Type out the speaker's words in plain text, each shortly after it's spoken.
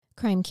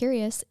Crime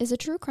Curious is a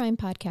true crime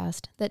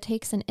podcast that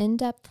takes an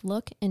in-depth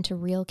look into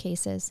real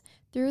cases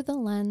through the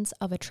lens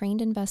of a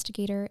trained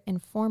investigator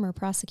and former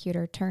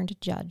prosecutor turned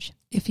judge.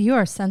 If you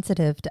are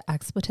sensitive to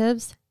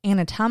expletives,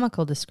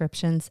 anatomical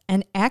descriptions,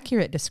 and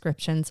accurate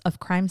descriptions of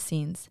crime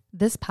scenes,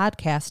 this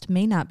podcast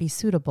may not be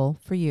suitable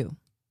for you.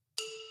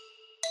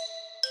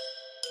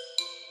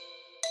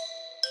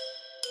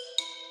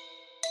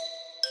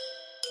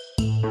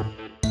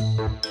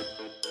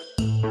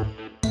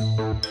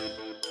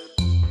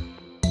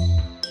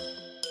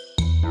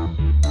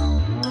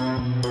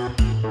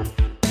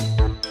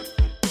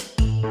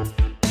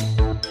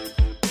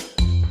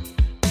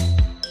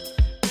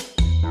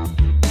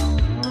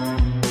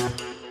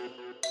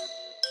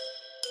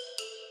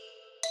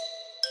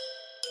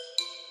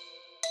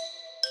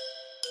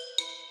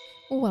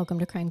 Welcome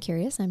to Crime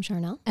Curious. I'm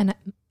Charnel. And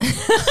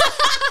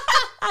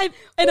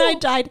I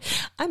died.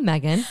 I'm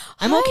Megan.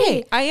 I'm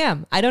okay. I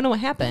am. I don't know what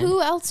happened.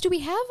 Who else do we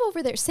have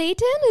over there?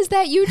 Satan? Is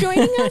that you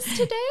joining us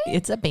today?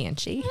 It's a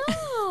banshee.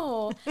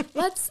 Oh,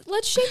 let's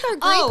shake our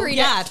grapefruit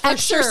to for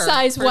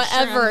exercise sure.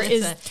 whatever For sure.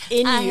 is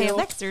in I you. have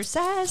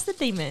exercised the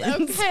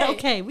demons.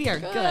 Okay, we are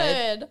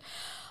good.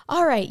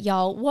 All right,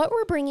 y'all. What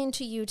we're bringing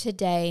to you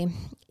today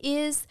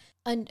is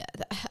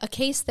a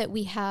case that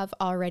we have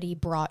already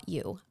brought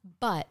you,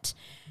 but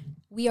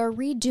we are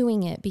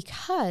redoing it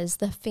because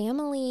the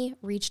family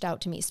reached out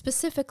to me,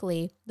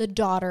 specifically the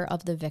daughter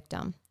of the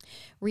victim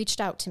reached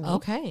out to me.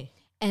 Okay.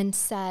 And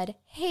said,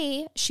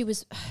 hey, she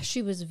was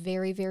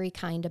very, very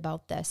kind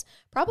about this.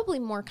 Probably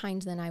more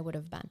kind than I would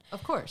have been.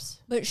 Of course.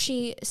 But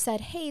she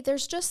said, hey,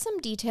 there's just some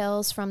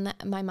details from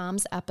my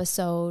mom's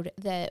episode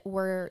that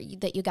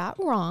you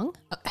got wrong.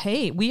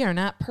 Hey, we are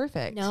not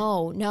perfect.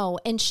 No.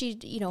 And she,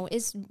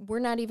 we're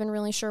not even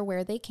really sure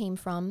where they came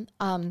from.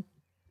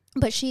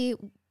 But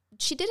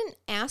she didn't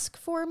ask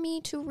for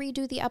me to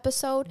redo the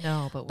episode.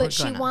 No,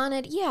 she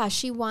wanted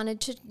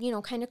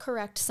to, kind of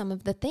correct some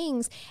of the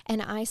things.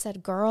 And I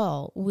said,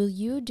 girl, will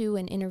you do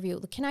an interview?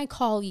 Can I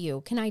call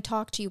you? Can I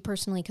talk to you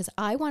personally? Because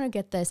I want to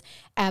get this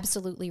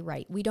absolutely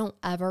right. We don't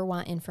ever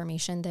want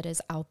information that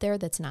is out there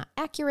that's not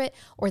accurate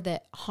or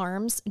that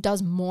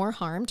does more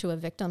harm to a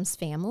victim's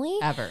family.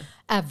 Ever.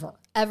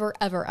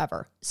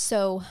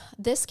 So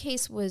this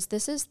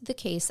is the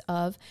case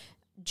of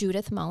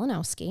Judith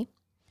Malinowski.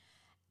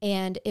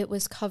 And it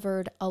was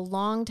covered a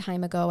long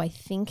time ago, I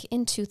think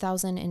in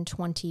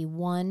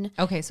 2021.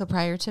 Okay, so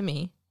prior to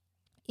me.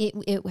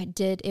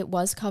 It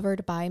was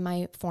covered by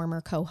my former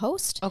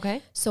co-host.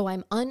 Okay. So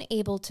I'm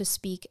unable to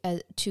speak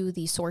to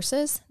the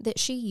sources that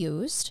she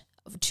used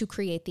to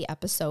create the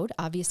episode.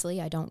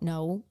 Obviously, I don't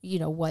know,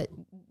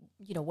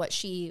 what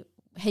she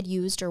had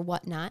used or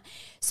whatnot.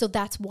 So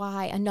that's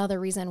another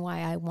reason why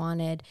I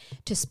wanted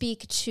to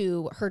speak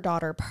to her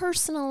daughter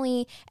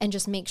personally and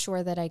just make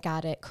sure that I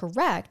got it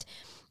correct.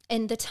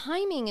 And the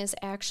timing is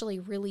actually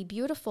really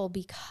beautiful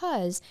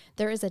because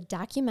there is a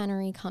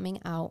documentary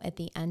coming out at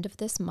the end of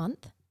this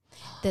month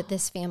that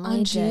this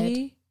family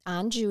did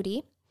on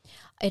Judy.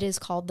 It is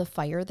called The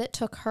Fire That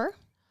Took Her.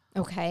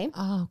 Okay.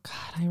 Oh,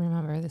 God, I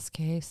remember this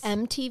case.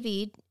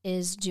 MTV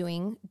is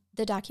doing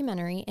the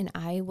documentary, and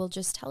I will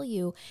just tell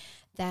you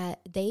that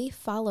they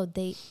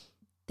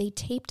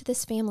taped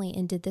this family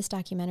and did this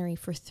documentary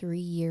for 3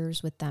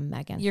 years with them,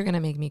 Megan. You're going to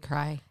make me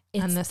cry.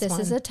 This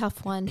is a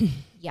tough one.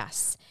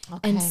 Yes.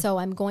 Okay. And so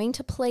I'm going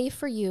to play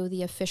for you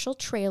the official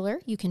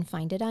trailer. You can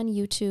find it on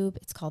YouTube.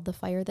 It's called The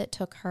Fire That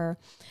Took Her.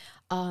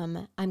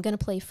 I'm going to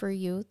play for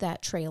you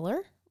that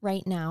trailer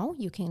right now.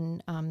 You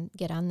can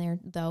get on there,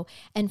 though,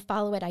 and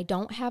follow it. I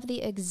don't have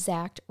the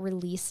exact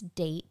release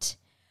date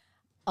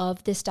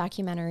of this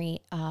documentary.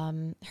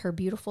 Her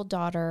beautiful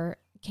daughter,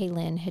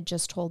 Kaylin, had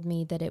just told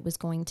me that it was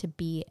going to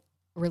be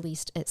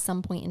released at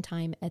some point in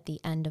time at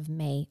the end of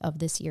May of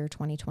this year,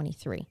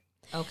 2023.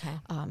 Okay.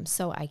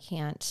 So I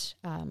can't,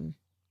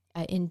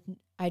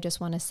 I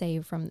just want to say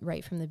from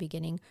the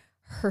beginning,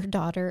 her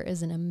daughter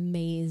is an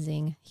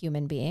amazing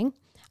human being.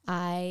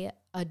 I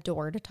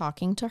adored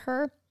talking to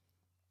her.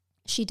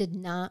 She did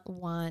not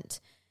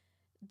want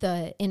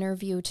the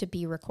interview to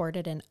be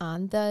recorded and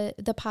on the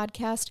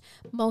podcast,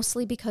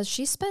 mostly because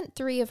she spent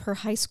 3 of her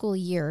high school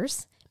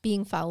years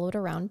being followed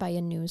around by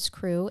a news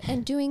crew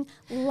and doing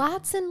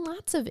lots and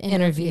lots of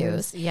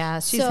interviews. Yeah,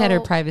 she's had her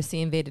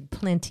privacy invaded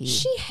plenty.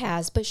 She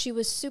has, but she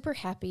was super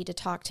happy to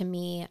talk to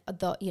me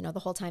the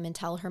whole time and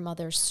tell her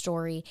mother's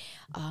story,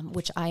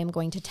 which I am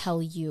going to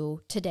tell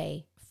you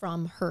today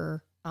from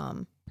her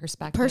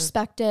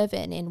perspective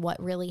and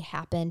what really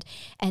happened,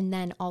 and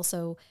then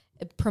also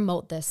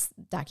promote this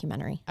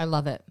documentary. I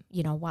love it.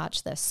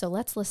 Watch this. So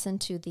let's listen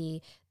to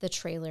the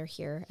trailer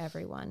here,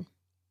 everyone.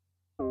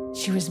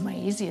 She was my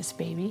easiest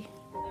baby,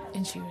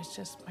 and she was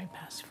just my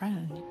best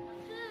friend.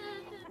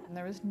 And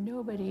there was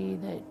nobody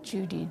that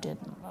Judy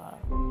didn't love.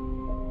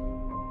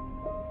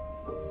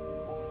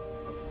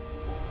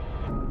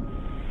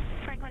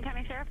 Franklin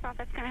County Sheriff's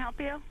Office, can I help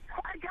you?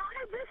 A guy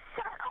just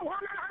set one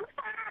on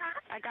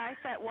fire. A guy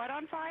set what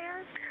on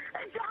fire?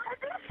 A guy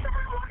just set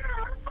one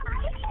on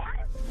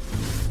fire.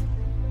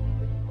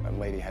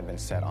 lady had been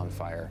set on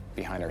fire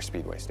behind our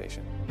Speedway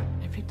station.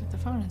 I picked up the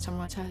phone and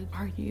someone said,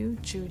 "Are you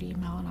Judy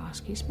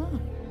Malinowski's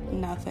mom?"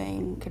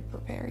 Nothing could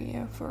prepare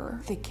you for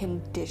the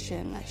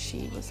condition that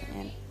she was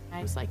in.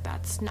 I was like,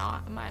 that's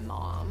not my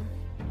mom.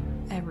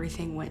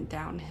 Everything went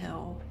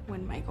downhill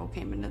when Michael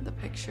came into the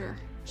picture.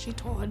 She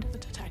told the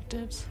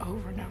detectives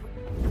over and over,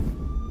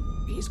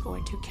 "He's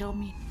going to kill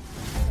me."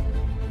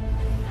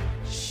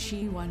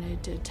 She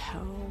wanted to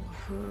tell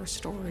her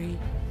story.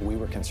 We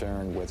were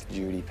concerned with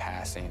Judy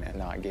passing and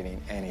not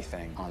getting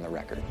anything on the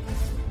record.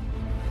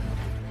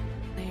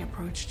 They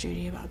approached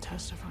Judy about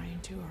testifying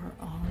to her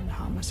own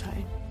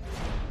homicide.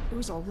 It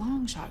was a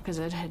long shot because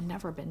it had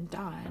never been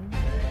done.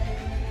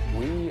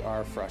 We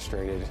are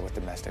frustrated with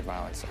domestic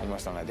violence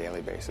almost on a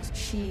daily basis.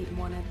 She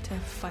wanted to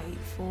fight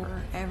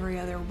for every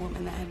other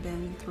woman that had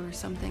been through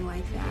something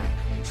like that.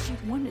 She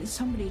wanted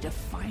somebody to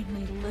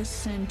finally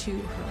listen to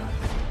her.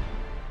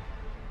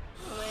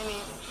 My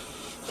name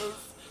is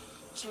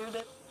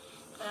Judy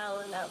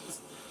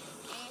Malinowski,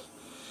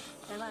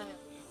 and I am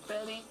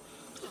ready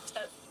to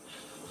testify.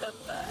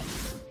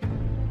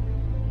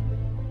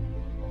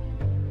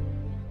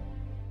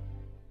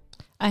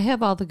 I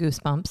have all the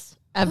goosebumps.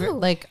 Ooh.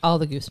 Like all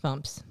the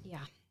goosebumps.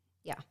 Yeah.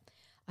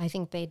 I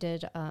think they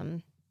did,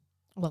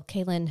 well,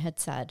 Kaylin had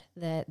said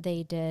that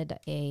they did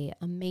a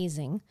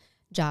amazing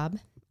job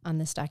on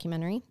this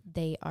documentary.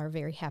 They are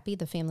very happy.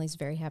 The family's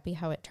very happy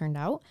how it turned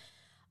out.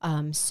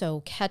 So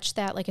catch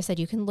that. Like I said,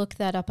 you can look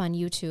that up on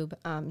YouTube.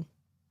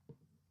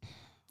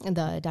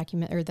 The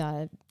document or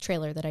the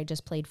trailer that I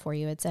just played for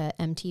you. It's at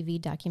MTV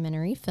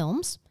Documentary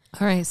Films.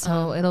 All right.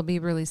 So it'll be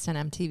released on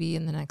MTV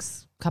in the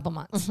next couple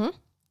months. Mm-hmm.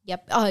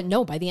 Yep.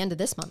 No, by the end of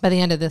this month. By the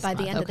end of this By month.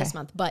 the end of this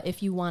month. But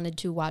if you wanted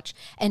to watch,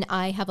 and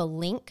I have a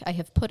link, I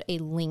have put a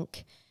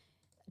link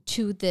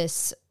to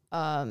this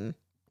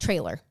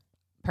trailer.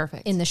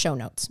 Perfect. In the show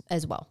notes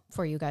as well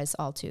for you guys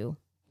all to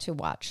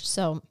watch.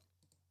 So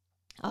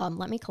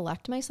let me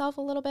collect myself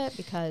a little bit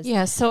because...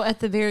 Yeah, so at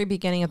the very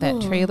beginning of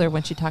that trailer,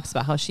 when she talks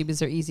about how she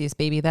was her easiest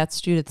baby, that's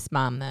Judith's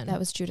mom then. That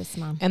was Judith's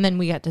mom. And then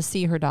we got to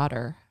see her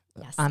daughter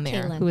on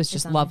there, Kaylin who was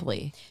just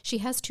lovely. There. She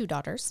has 2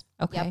 daughters.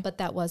 Okay. Yeah, but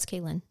that was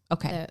Kaylin.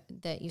 Okay.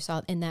 That you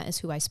saw, and that is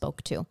who I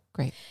spoke to.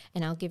 Great.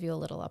 And I'll give you a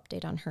little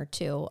update on her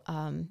too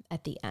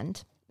at the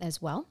end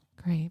as well.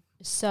 Great.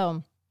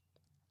 So,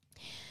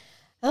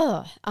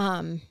 so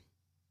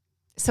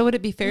would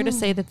it be fair to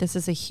say that this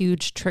is a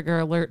huge trigger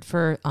alert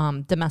for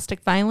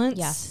domestic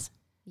violence?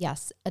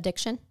 Yes.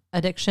 Addiction.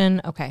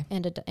 Okay.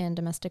 And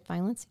domestic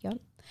violence. Yep.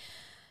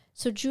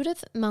 So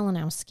Judith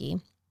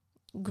Malinowski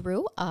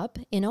grew up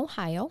in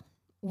Ohio,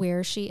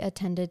 where she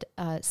attended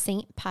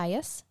St.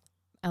 Pius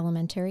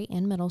Elementary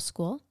and Middle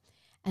School,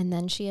 and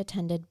then she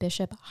attended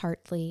Bishop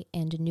Hartley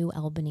and New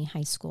Albany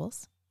High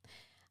Schools.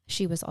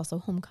 She was also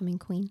homecoming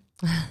queen.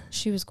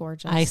 She was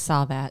gorgeous. I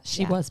saw that.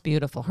 She was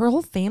beautiful. Her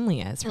whole family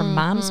is. Her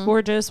mom's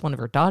gorgeous. One of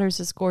her daughters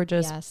is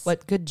gorgeous. Yes.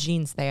 What good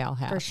genes they all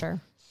have. For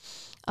sure.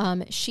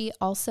 She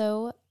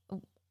also...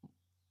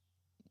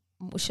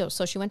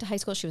 So she went to high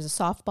school. She was a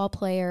softball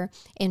player,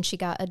 and she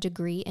got a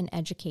degree in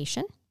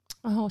education.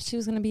 Oh, she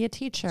was going to be a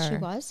teacher. She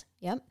was,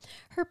 yep.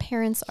 Her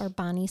parents are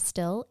Bonnie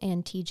Still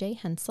and TJ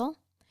Hensel.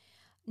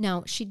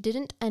 Now, she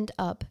didn't end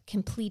up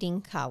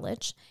completing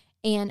college,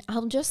 and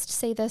I'll just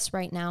say this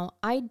right now.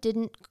 I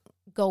didn't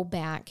go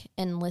back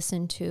and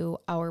listen to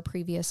our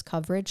previous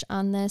coverage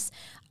on this.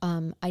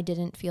 I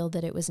didn't feel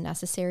that it was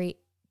necessary.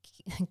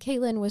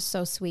 Kaylin was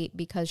so sweet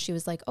because she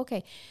was like,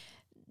 okay,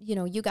 you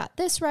know, you got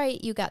this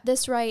right,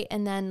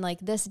 and then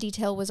like this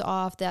detail was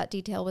off, that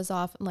detail was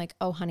off. I'm like,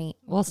 oh honey,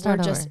 we'll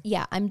start over.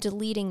 Yeah, I'm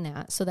deleting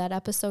that. So that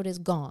episode is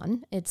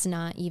gone. It's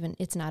not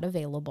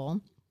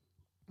available.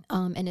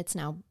 And it's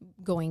now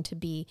going to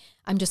be,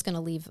 I'm just going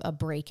to leave a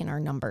break in our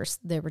numbers.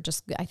 They were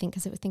just, I think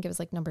it was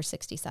like number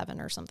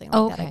 67 or something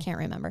like that. I can't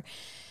remember.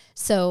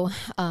 So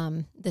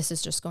this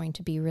is just going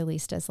to be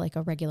released as like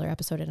a regular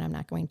episode, and I'm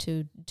not going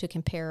to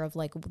compare of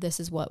like this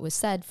is what was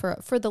said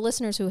for the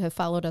listeners who have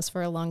followed us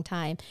for a long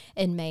time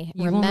and may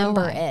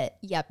remember it.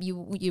 Yep,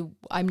 you.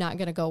 I'm not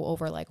going to go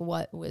over like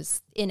what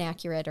was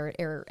inaccurate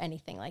or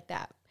anything like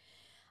that.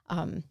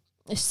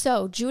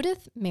 So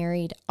Judith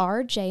married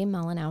R.J.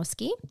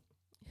 Malinowski,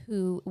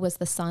 who was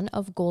the son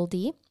of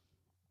Goldie.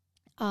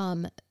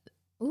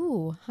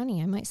 Ooh,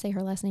 honey, I might say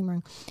her last name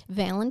wrong.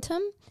 Valentum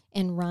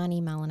and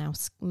Ronnie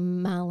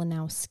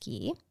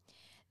Malinowski.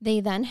 They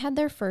then had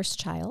their first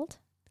child,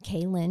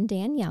 Kaylin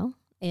Danielle,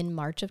 in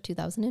March of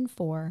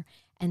 2004,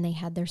 and they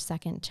had their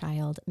second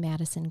child,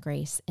 Madison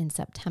Grace, in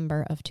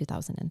September of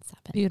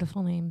 2007.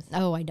 Beautiful names.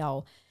 Oh, I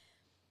know.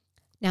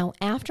 Now,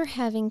 after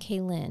having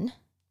Kaylin,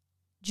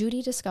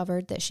 Judy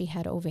discovered that she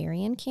had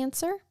ovarian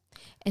cancer,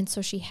 and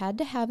so she had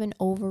to have an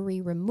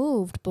ovary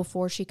removed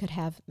before she could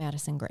have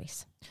Madison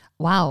Grace.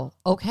 Wow.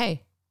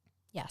 Okay.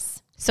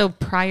 Yes. So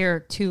prior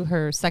to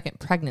her second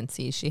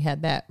pregnancy, she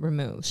had that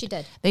removed. She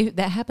did.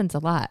 That happens a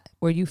lot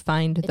where you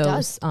find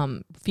those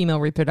female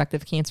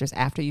reproductive cancers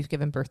after you've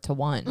given birth to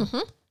one.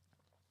 Mm-hmm.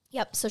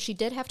 Yep. So she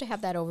did have to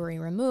have that ovary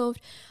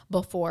removed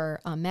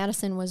before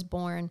Madison was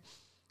born.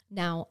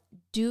 Now,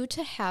 due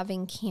to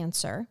having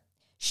cancer,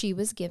 she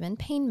was given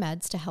pain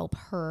meds to help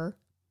her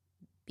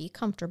be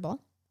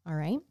comfortable. All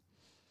right.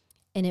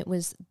 And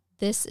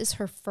this is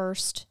her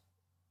first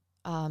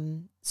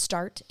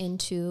start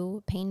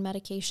into pain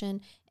medication,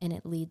 and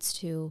it leads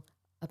to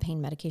a pain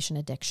medication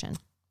addiction.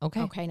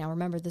 Okay. Now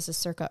remember, this is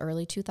circa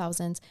early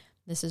 2000s.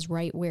 This is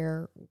right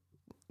where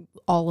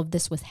all of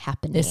this was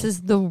happening. This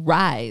is the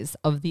rise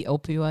of the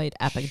opioid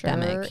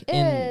epidemic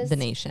in the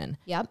nation.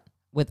 Yep.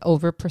 With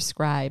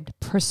prescribed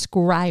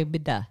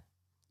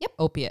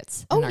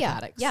opiates and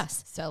narcotics. Yeah.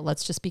 Yes. So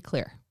let's just be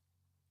clear.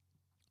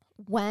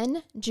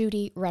 When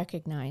Judy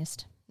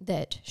recognized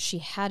that she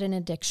had an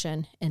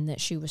addiction and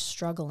that she was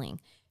struggling,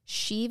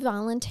 she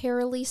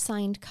voluntarily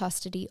signed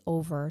custody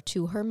over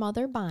to her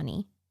mother,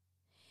 Bonnie.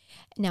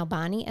 Now,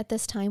 Bonnie at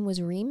this time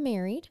was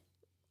remarried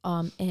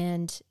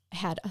and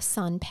had a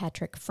son,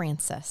 Patrick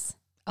Francis.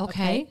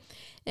 Okay.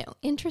 Now,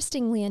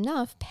 interestingly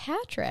enough,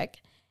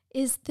 Patrick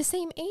is the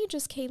same age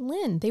as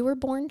Kaylin. They were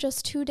born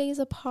just 2 days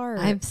apart.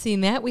 I've seen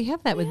that. We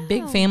have that with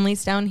big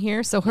families down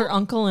here. So her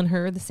uncle and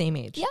her are the same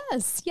age.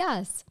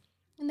 Yes.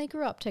 And they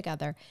grew up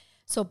together.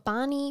 So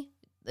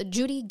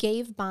Judy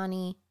gave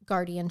Bonnie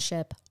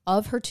guardianship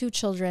of her 2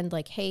 children.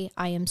 Like, hey,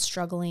 I am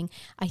struggling.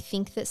 I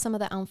think that some of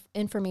the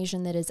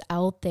information that is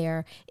out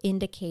there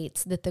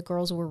indicates that the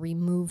girls were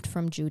removed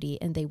from Judy,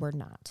 and they were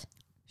not.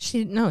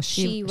 She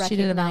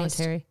did a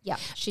voluntary. Yeah.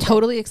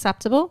 Totally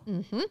acceptable.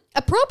 Mm-hmm.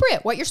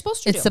 Appropriate. What you're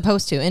supposed to do. It's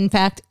supposed to. In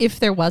fact,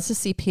 if there was a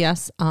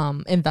CPS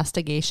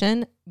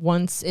investigation,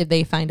 once if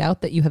they find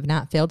out that you have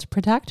not failed to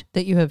protect,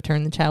 that you have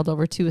turned the child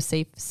over to a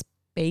safe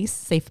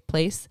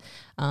place,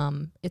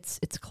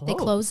 it's closed. They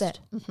close it.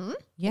 Mm-hmm.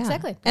 Yeah,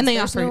 exactly. And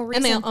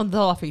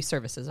they'll offer you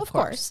services, of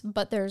course.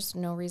 But there's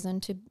no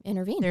reason to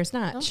intervene. There's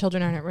not. No.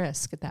 Children aren't at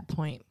risk at that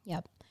point.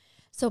 Yep.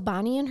 So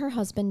Bonnie and her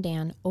husband,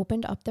 Dan,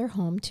 opened up their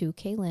home to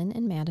Kaylin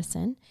and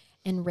Madison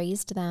and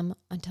raised them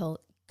until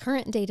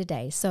current day to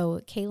day. So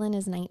Kaylin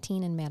is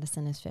 19 and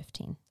Madison is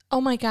 15.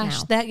 Oh my gosh,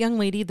 now, that young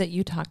lady that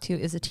you talked to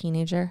is a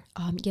teenager?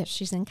 Yes,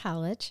 she's in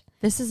college.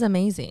 This is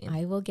amazing.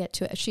 I will get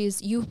to it.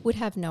 You would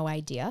have no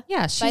idea.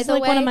 Yeah, she's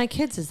like one of my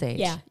kids' age.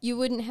 Yeah, you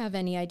wouldn't have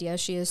any idea.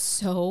 She is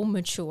so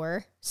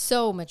mature,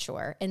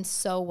 and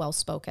so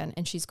well-spoken,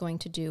 and she's going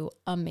to do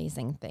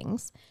amazing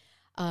things.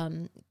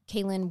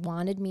 Kaylin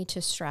wanted me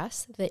to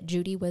stress that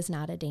Judy was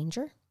not a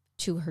danger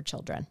to her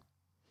children.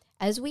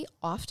 As we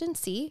often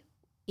see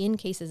in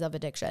cases of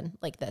addiction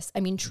like this. I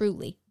mean,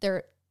 truly,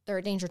 they're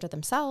a danger to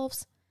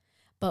themselves,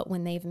 but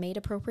when they've made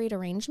appropriate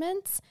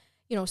arrangements,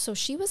 so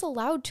she was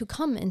allowed to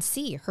come and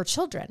see her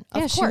children.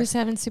 Of course. She was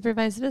having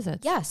supervised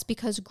visits. Yes,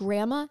 because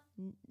Grandma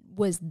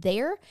was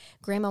there.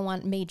 Grandma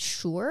made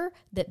sure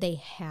that they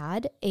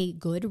had a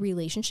good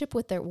relationship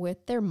with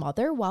their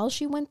mother while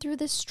she went through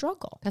this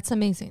struggle. That's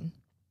amazing.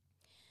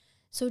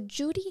 So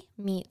Judy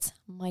meets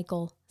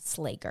Michael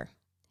Slager.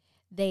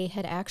 They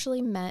had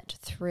actually met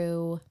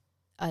through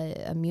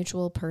a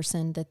mutual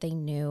person that they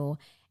knew,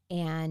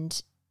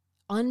 and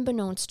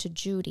unbeknownst to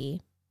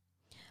Judy,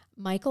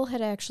 Michael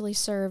had actually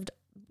served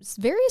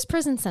various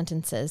prison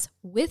sentences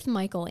with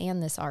Michael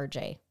and this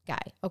RJ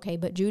guy. Okay,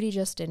 but Judy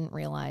just didn't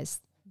realize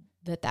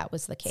that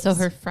was the case. So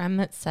her friend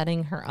that's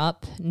setting her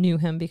up knew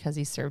him because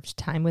he served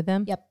time with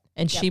him? Yep.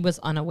 And she was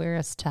unaware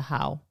as to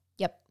how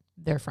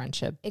their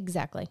friendship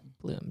exactly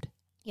bloomed.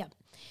 Yep.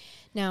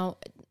 Now,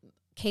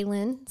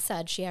 Kaylin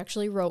said, she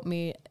actually wrote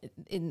me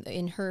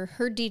in her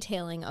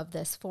detailing of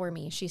this for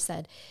me. She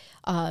said,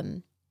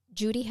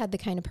 Judy had the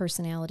kind of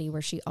personality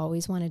where she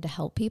always wanted to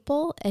help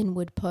people and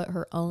would put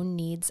her own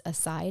needs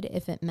aside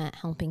if it meant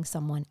helping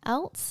someone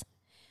else.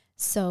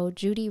 So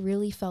Judy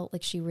really felt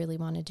like she really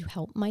wanted to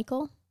help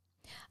Michael.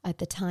 At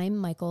the time,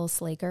 Michael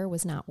Slager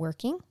was not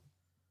working.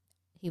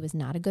 He was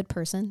not a good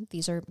person.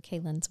 These are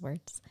Kaylin's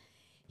words.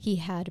 He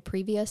had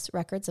previous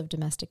records of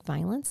domestic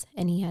violence,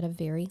 and he had a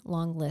very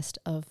long list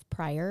of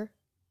priors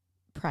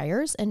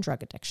and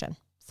drug addiction.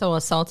 So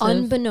assaultive.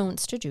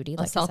 Unbeknownst to Judy,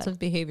 like assaultive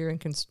behavior and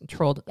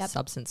controlled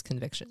substance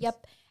convictions.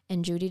 Yep.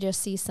 And Judy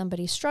just sees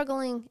somebody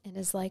struggling and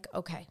is like,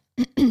 okay,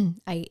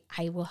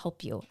 I will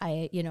help you.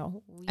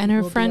 And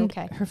her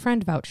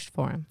friend vouched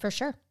for him. For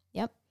sure.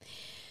 Yep.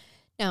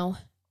 Now,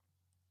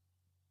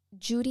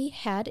 Judy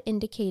had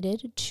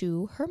indicated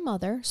to her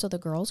mother, so the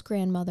girl's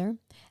grandmother,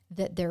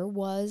 that there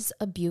was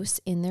abuse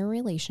in their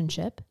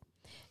relationship.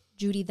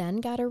 Judy then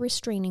got a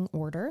restraining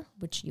order,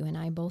 which you and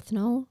I both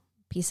know,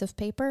 piece of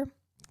paper,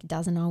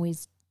 doesn't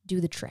always do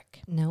the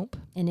trick. Nope.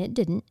 And it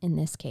didn't in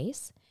this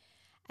case.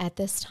 At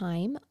this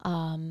time,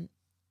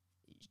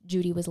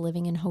 Judy was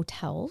living in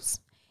hotels,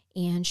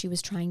 and she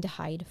was trying to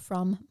hide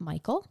from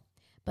Michael,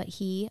 but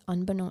he,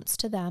 unbeknownst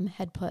to them,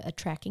 had put a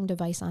tracking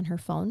device on her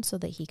phone so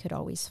that he could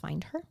always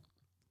find her.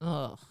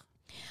 Ugh.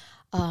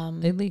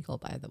 Illegal,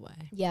 by the way.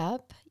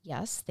 Yep.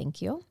 Yes.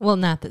 Thank you. Well,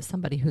 not that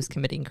somebody who's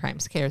committing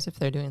crimes cares if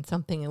they're doing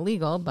something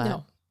illegal, but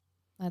no,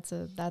 that's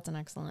an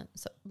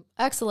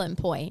excellent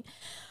point.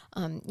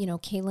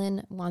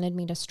 Kaylin wanted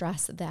me to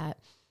stress that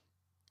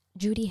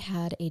Judy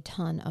had a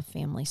ton of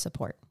family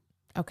support.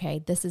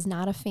 Okay. This is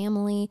not a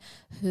family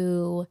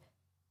who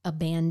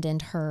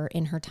abandoned her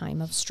in her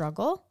time of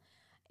struggle.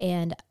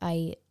 And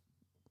I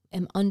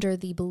am under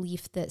the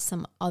belief that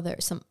some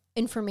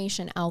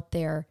information out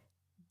there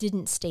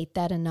didn't state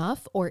that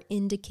enough or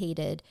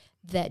indicated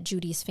that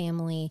Judy's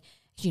family,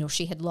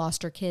 she had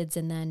lost her kids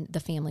and then the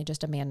family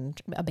just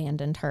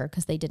abandoned her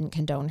because they didn't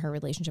condone her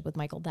relationship with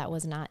Michael. That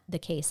was not the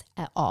case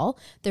at all.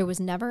 There was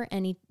never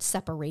any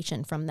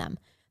separation from them.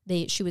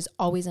 She was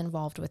always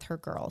involved with her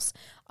girls.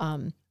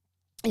 And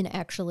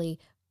actually,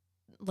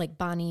 like,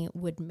 Bonnie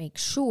would make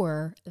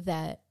sure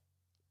that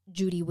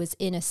Judy was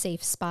in a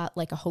safe spot,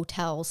 like a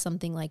hotel,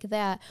 something like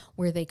that,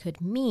 where they could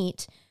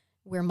meet,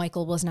 where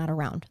Michael was not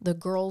around. The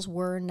girls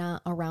were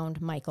not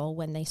around Michael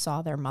when they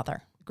saw their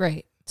mother.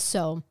 Great.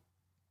 So,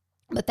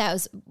 but that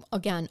was,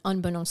 again,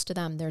 unbeknownst to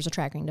them, there's a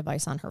tracking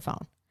device on her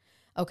phone.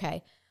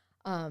 Okay.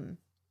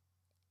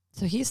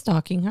 So he's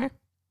stalking her.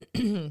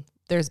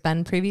 There's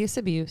been previous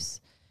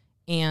abuse,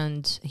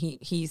 and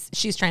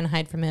she's trying to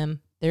hide from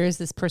him. There is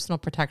this personal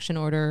protection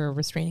order or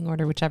restraining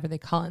order, whichever they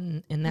call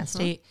it in that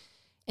state.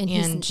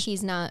 And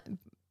he's not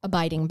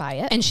abiding by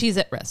it. And she's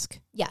at risk.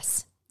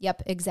 Yes.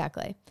 Yep,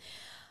 exactly.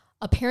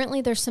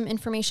 Apparently, there's some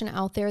information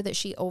out there that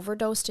she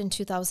overdosed in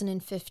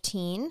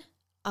 2015.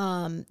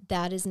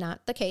 That is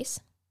not the case.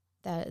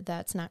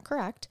 That's not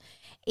correct.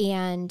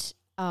 And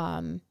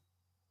I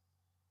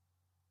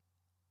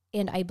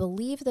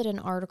believe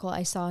that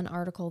I saw an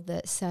article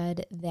that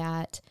said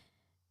that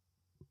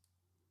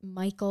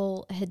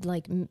Michael had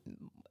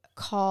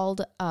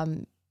called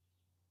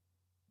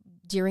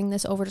during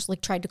this overdose,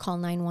 tried to call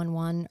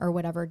 911 or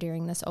whatever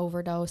during this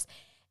overdose.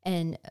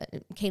 And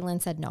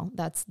Kaylin said, no,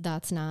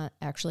 that's not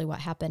actually what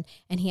happened.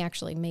 And he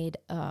actually made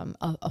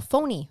a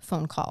phony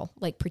phone call,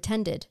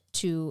 pretended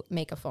to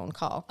make a phone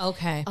call.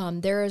 Okay.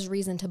 There is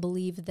reason to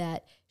believe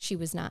that she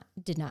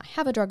did not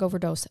have a drug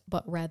overdose,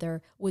 but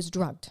rather was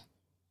drugged.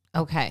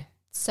 Okay.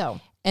 So.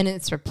 And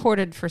it's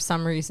reported for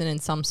some reason in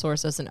some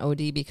source as an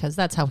OD because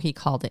that's how he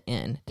called it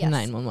in to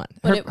 911.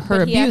 But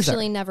he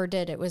actually never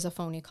did. It was a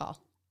phony call.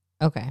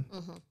 Okay.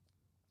 Mm-hmm.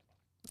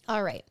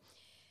 All right.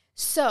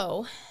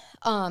 So,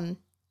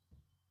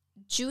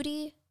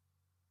 Judy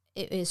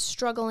is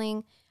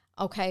struggling,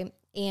 okay,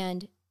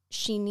 and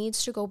she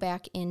needs to go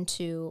back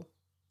into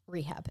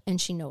rehab, and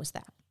she knows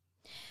that.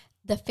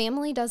 The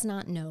family does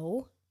not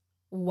know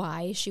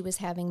why she was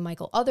having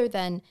Michael, other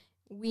than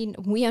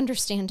we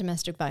understand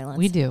domestic violence.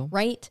 We do.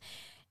 Right?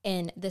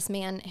 And this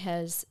man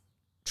has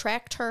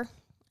tracked her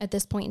at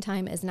this point in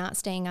time, is not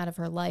staying out of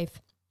her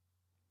life.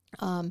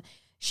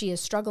 She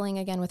is struggling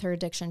again with her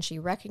addiction. She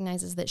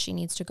recognizes that she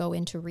needs to go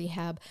into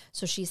rehab,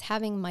 so she's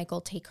having Michael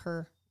take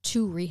her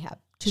to rehab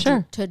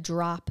to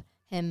drop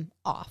him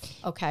off.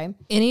 Okay.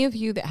 Any of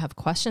you that have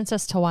questions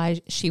as to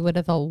why she would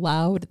have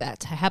allowed that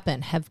to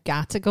happen have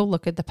got to go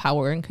look at the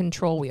power and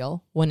control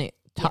wheel when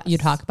you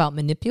talk about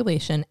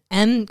manipulation,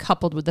 and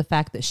coupled with the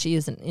fact that she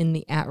isn't in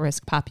the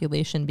at-risk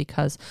population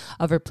because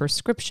of her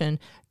prescription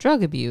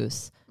drug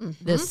abuse.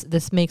 Mm-hmm.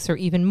 This makes her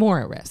even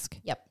more at risk.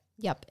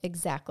 Yep,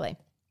 exactly.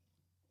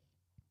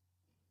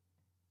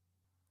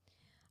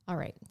 All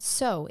right.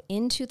 So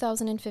in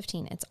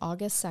 2015, it's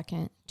August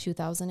 2nd,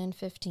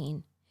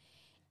 2015,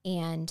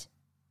 and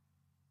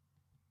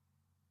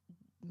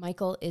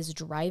Michael is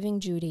driving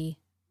Judy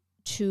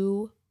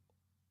to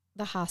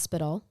the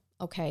hospital,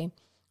 okay?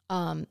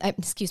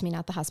 Excuse me,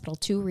 not the hospital,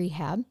 to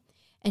rehab.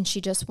 And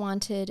she just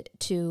wanted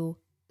to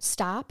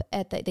stop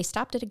they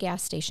stopped at a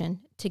gas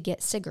station to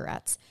get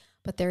cigarettes.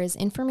 But there is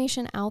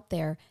information out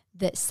there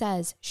that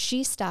says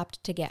she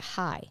stopped to get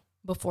high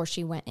before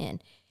she went in.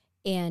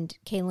 And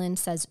Kaylin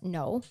says,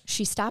 no,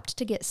 she stopped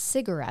to get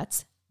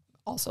cigarettes,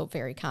 also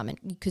very common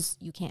because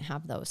you can't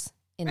have those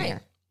in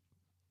there.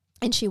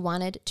 And she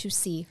wanted to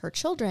see her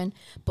children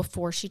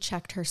before she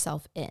checked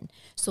herself in.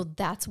 So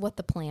that's what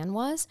the plan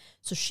was.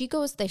 So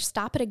they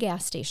stop at a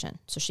gas station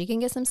so she can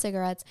get some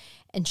cigarettes,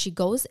 and she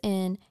goes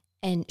in,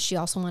 and she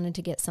also wanted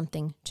to get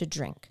something to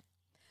drink.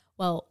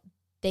 Well,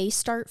 they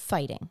start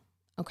fighting,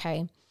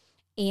 okay?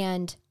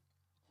 And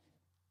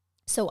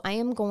so I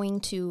am going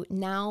to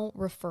now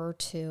refer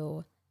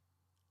to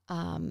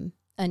a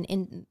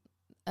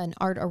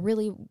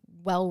really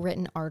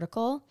well-written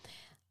article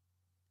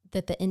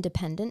that the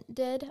Independent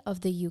did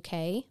of the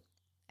UK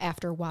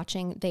after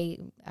watching. They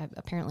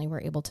apparently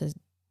were able to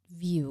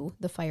view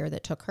the fire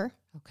that took her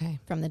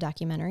from the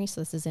documentary.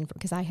 So this is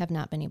because I have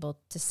not been able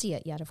to see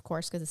it yet, of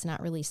course, because it's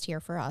not released here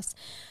for us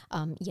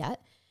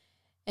yet.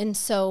 And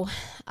so,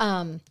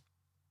 and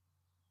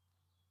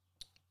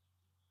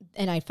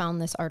I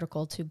found this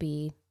article to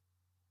be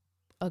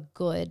a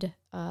good,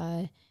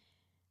 what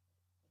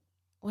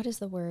is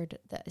the word?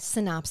 The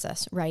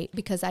synopsis, right?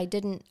 Because I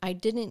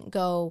didn't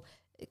go,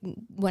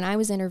 when I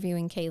was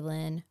interviewing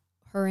Kaylin,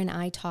 her and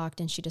I talked,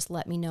 and she just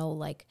let me know,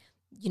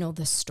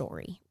 the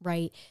story,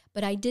 right?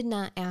 But I did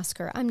not ask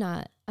her. I'm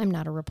not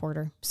a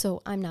reporter,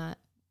 so I'm not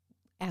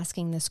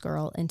asking this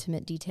girl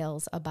intimate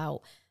details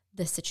about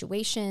the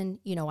situation.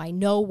 I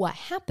know what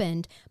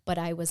happened, but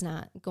I was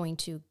not going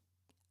to.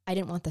 I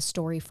didn't want the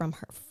story from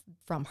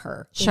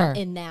her. Sure.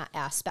 In that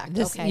aspect.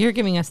 You're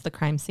giving us the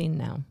crime scene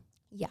now.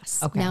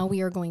 Yes. Okay. Now we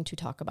are going to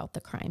talk about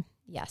the crime.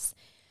 Yes.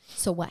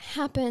 So what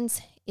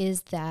happens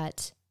is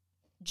that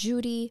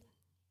Judy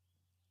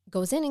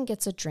goes in and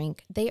gets a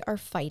drink. They are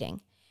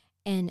fighting.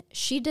 And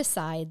she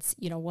decides,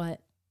 you know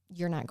what?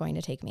 You're not going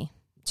to take me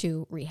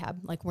to rehab.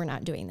 Like, we're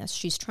not doing this.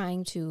 She's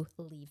trying to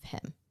leave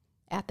him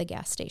at the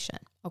gas station.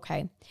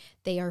 Okay.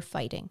 They are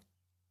fighting.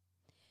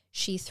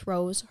 She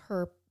throws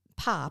her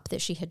pop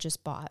that she had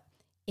just bought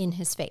in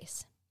his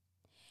face.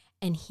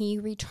 And he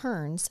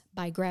returns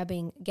by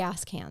grabbing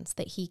gas cans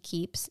that he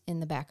keeps in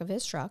the back of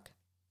his truck.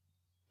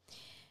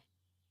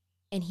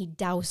 And he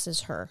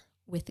douses her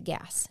with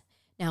gas.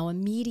 Now,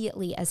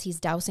 immediately as he's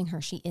dousing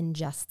her, she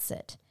ingests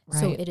it. Right.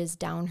 So it is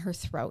down her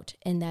throat,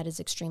 and that is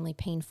extremely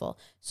painful.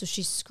 So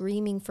she's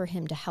screaming for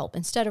him to help.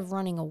 Instead of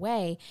running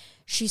away,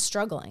 she's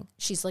struggling.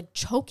 She's like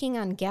choking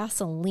on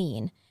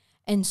gasoline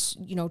and,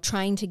 you know,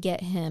 trying to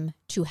get him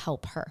to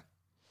help her.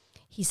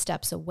 He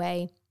steps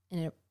away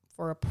and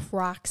for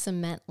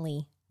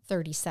approximately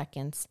 30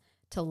 seconds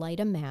to light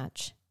a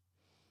match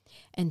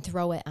and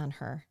throw it on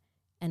her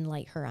and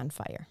light her on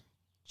fire.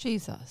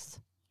 Jesus.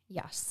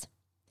 Yes.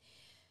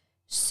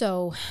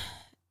 So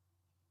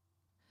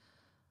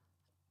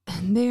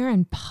and they're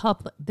in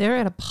public. They're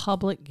at a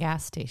public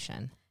gas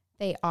station.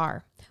 They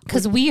are.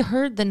 Because we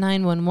heard the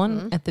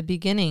 911 at the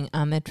beginning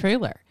on the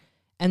trailer.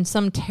 And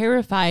some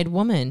terrified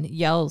woman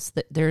yells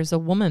that there's a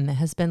woman that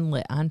has been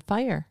lit on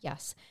fire.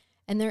 Yes.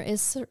 And there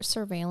is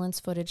surveillance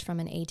footage from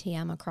an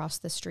ATM across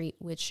the street,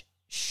 which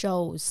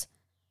shows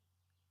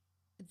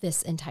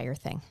this entire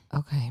thing.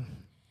 Okay.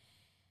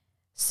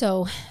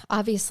 So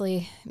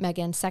obviously,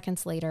 Megan,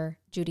 seconds later,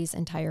 Judy's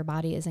entire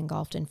body is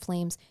engulfed in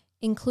flames,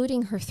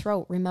 including her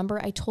throat.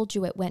 Remember, I told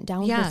you it went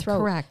down her throat.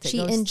 Correct. She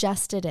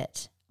ingested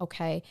it.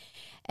 Okay.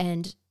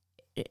 And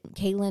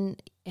Caitlin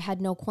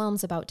had no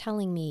qualms about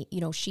telling me,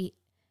 you know, she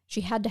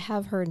had to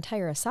have her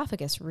entire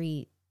esophagus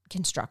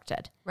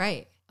reconstructed.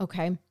 Right.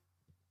 Okay.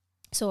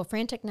 So a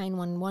frantic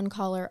 911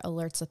 caller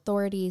alerts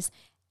authorities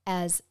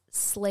as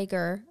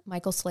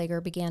Michael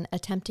Slager, began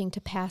attempting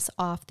to pass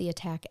off the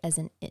attack as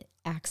an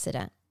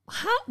accident.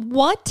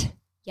 What?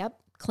 Yep.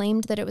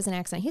 Claimed that it was an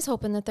accident. He's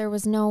hoping that there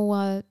was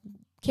no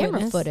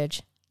camera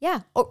footage.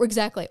 Yeah. Oh,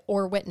 exactly.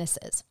 Or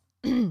witnesses.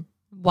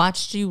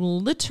 Watched you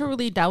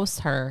literally douse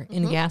her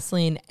in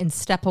gasoline and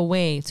step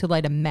away to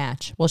light a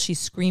match while she's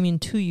screaming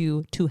to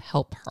you to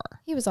help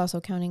her. He was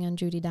also counting on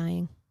Judy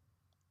dying.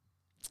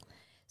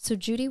 So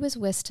Judy was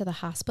whisked to the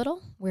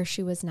hospital where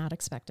she was not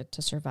expected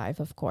to survive,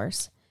 of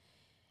course.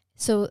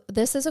 So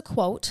this is a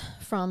quote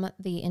from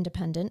the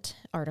Independent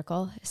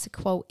article. It's a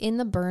quote, "In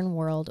the burn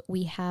world,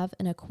 we have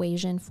an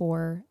equation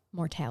for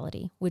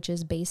mortality, which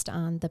is based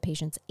on the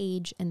patient's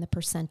age and the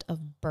percent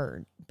of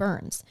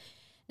burns."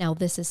 Now,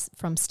 this is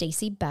from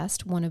Stacy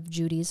Best, one of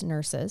Judy's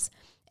nurses,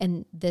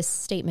 and this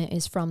statement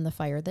is from the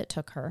fire that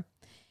took her.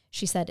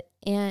 She said,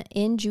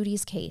 in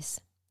Judy's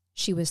case,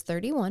 she was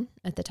 31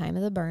 at the time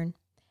of the burn,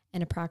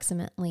 and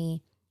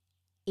approximately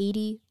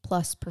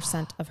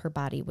 80+% of her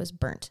body was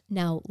burnt.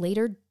 Now,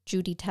 later,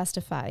 Judy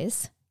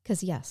testifies,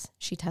 because yes,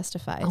 she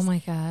testifies. Oh my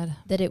God.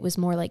 That it was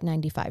more like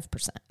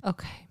 95%.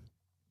 Okay.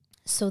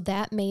 So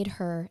that made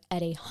her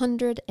at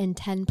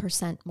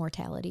 110%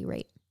 mortality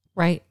rate.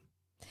 Right.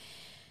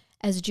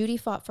 As Judy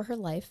fought for her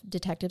life,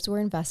 detectives were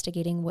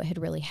investigating what had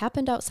really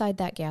happened outside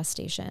that gas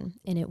station,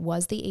 and it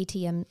was the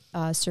ATM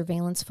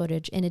surveillance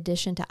footage in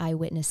addition to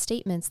eyewitness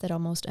statements that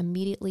almost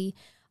immediately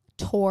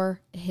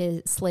tore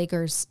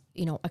Slager's,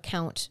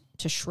 account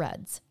to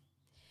shreds.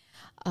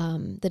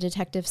 The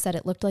detective said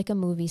it looked like a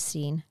movie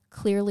scene,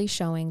 clearly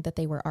showing that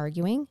they were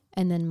arguing,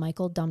 and then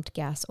Michael dumped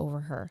gas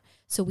over her.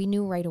 So we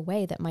knew right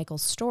away that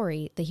Michael's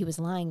story, that he was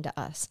lying to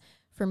us.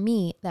 For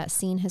me, that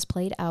scene has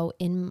played out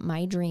in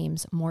my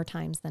dreams more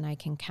times than I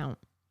can count.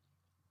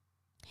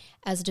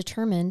 As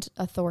determined,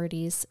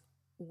 authorities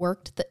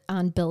worked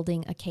on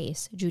building a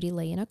case. Judy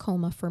lay in a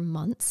coma for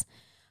months,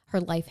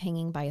 her life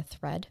hanging by a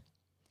thread.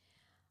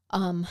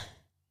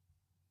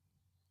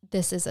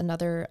 This is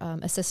another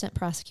assistant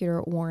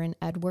prosecutor, Warren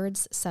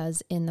Edwards,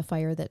 says in The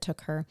Fire That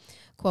Took Her,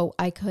 quote,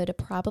 "I could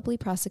probably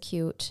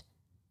prosecute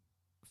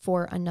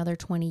for another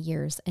 20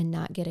 years and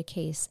not get a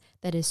case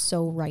that is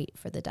so right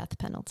for the death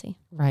penalty."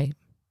 Right.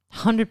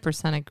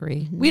 100%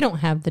 agree. Mm-hmm. We don't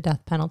have the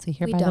death penalty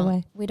here, by the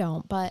way. We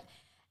don't.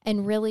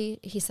 And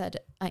really, he said,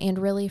 and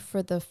really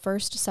for the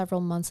first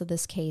several months of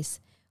this case,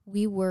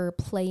 we were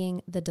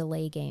playing the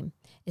delay game.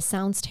 It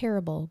sounds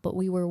terrible, but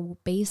we were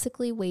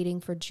basically waiting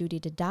for Judy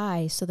to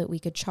die so that we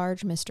could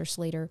charge Mr.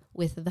 Slater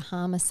with the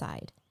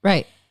homicide.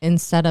 Right.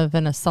 Instead of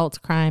an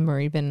assault crime or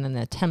even an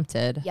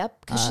attempted. Yep,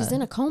 because she's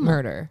in a coma.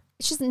 Murder.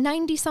 She's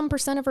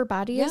 90-some% of her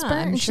body is burnt.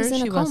 I'm sure she's in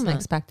she a coma. wasn't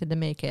expected to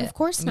make it. Of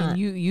course not.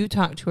 You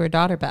talked to her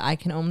daughter, but I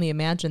can only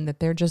imagine that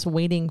they're just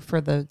waiting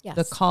for the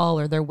call,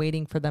 or they're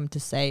waiting for them to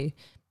say,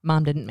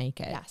 Mom didn't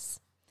make it. Yes.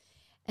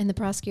 And the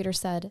prosecutor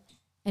said,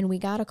 and we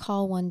got a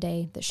call one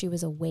day that she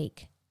was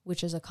awake,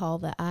 which is a call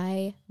that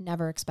I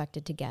never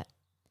expected to get.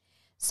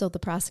 So the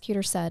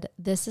prosecutor said,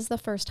 this is the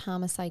first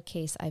homicide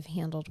case I've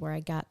handled where I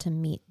got to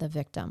meet the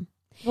victim.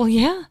 Well,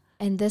 yeah.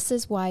 And this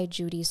is why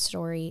Judy's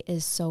story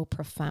is so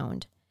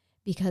profound,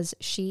 because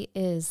she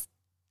is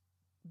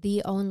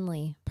the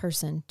only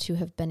person to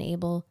have been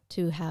able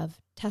to have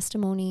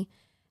testimony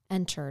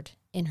entered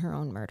in her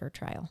own murder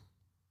trial.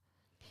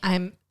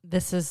 I'm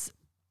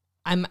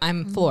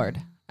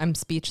floored. I'm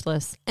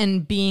speechless.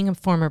 And being a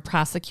former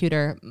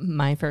prosecutor,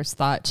 my first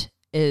thought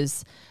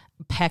is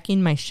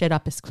packing my shit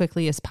up as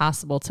quickly as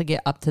possible to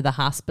get up to the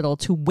hospital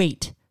to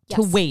wait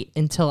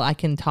until I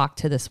can talk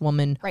to this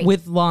woman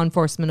with law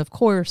enforcement, of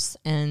course.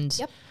 And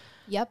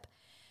Yep.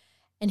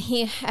 And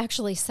he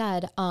actually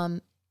said,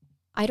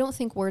 I don't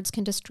think words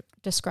can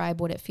describe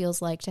what it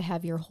feels like to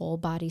have your whole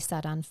body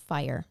set on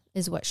fire,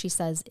 is what she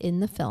says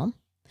in the film,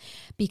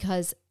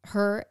 because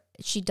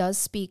she does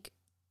speak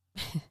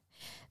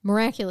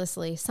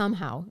miraculously.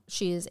 Somehow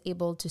she is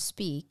able to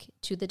speak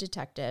to the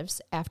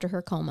detectives after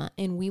her coma,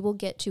 and we will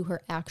get to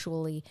her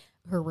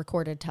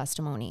recorded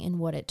testimony and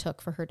what it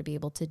took for her to be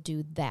able to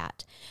do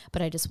that.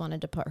 But I just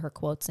wanted to put her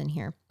quotes in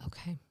here.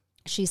 Okay.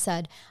 She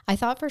said, I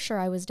thought for sure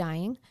I was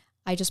dying.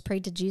 I just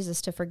prayed to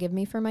Jesus to forgive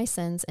me for my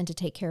sins and to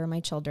take care of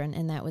my children,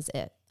 and that was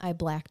it. I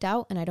blacked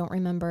out, and I don't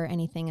remember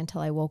anything until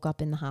I woke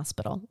up in the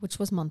hospital, which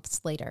was months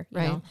later.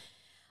 You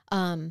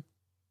know?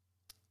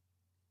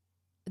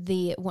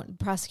 The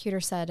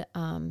prosecutor said,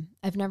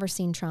 I've never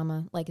seen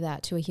trauma like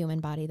that to a human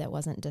body that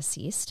wasn't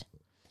deceased.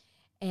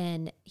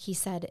 And he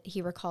said,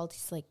 he recalled,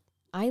 he's like,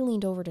 I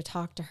leaned over to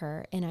talk to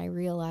her, and I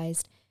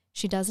realized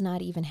she does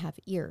not even have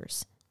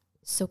ears.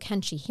 So can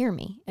she hear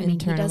me? I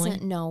mean, he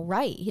doesn't know,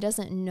 right? He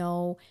doesn't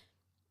know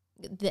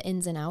the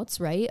ins and outs,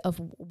 right,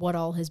 of what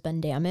all has been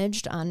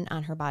damaged on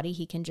her body.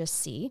 He can just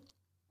see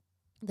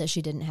that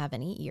she didn't have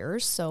any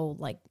ears. So,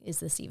 like, is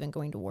this even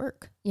going to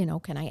work? You know,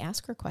 can I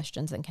ask her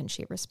questions and can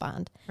she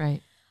respond?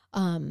 Right.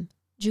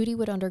 Judy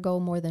would undergo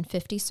more than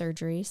 50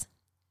 surgeries.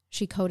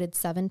 She coded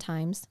 7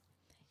 times,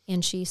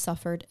 and she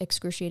suffered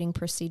excruciating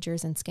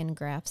procedures and skin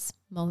grafts,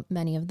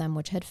 many of them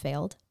which had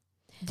failed.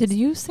 Did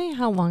you say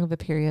how long of a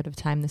period of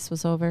time this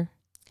was over?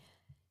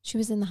 She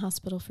was in the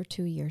hospital for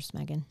 2 years,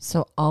 Megan.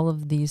 So all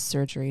of these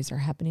surgeries are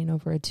happening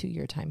over a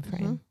 2-year time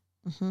frame.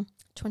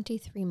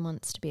 23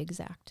 months to be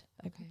exact,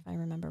 if I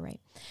remember right.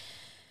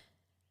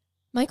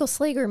 Michael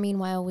Slager,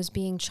 meanwhile, was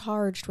being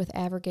charged with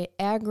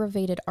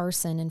aggravated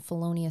arson and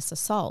felonious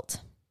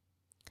assault.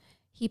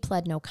 He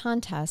pled no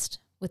contest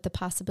with the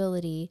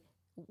possibility,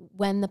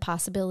 when the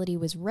possibility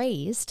was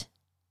raised,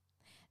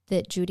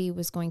 that Judy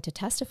was going to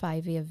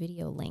testify via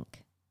video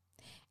link.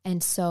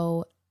 And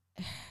so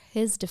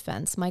his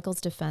defense,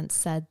 Michael's defense,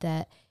 said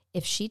that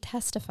if she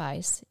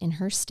testifies in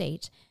her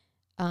state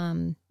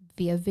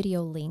via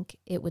video link,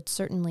 it would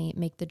certainly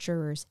make the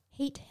jurors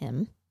hate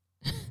him,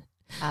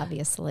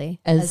 obviously,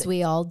 as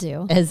we all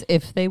do. As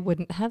if they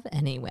wouldn't have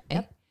anyway.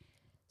 Yep.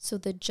 So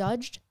the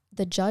judge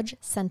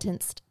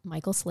sentenced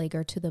Michael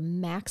Slager to the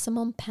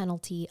maximum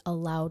penalty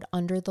allowed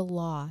under the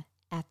law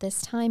at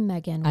this time,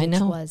 Megan, which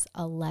was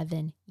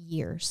 11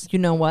 years. You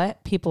know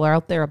what? People are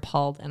out there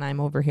appalled, and I'm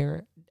over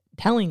here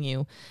telling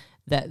you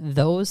that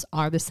those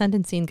are the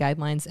sentencing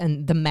guidelines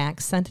and the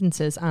max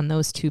sentences on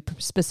those 2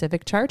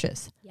 specific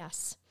charges.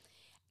 Yes.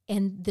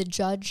 And the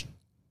judge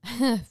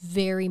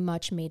very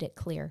much made it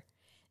clear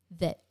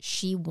that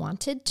she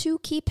wanted to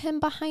keep him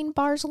behind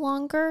bars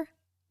longer,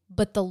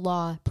 but the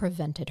law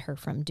prevented her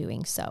from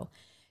doing so.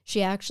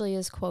 She actually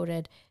is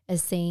quoted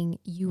as saying,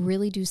 you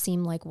really do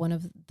seem like one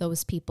of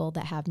those people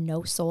that have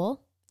no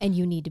soul and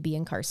you need to be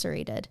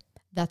incarcerated.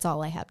 That's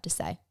all I have to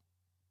say.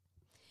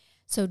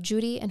 So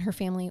Judy and her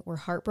family were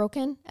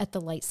heartbroken at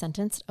the light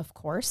sentence, of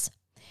course.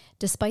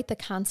 Despite the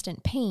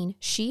constant pain,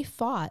 she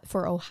fought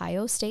for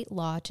Ohio state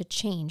law to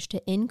change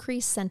to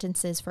increase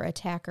sentences for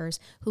attackers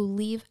who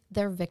leave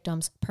their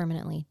victims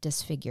permanently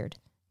disfigured.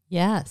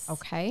 Yes.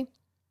 Okay.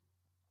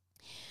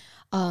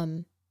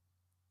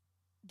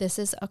 This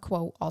is a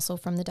quote also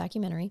from the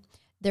documentary.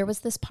 There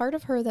was this part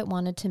of her that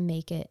wanted to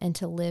make it and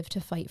to live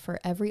to fight for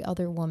every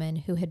other woman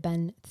who had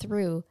been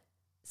through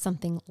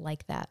something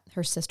like that,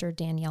 her sister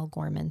Danielle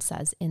Gorman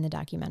says in the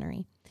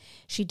documentary.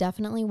 She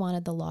definitely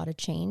wanted the law to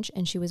change,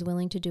 and she was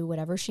willing to do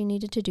whatever she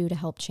needed to do to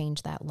help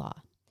change that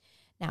law.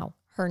 Now,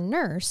 her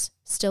nurse,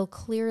 still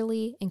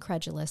clearly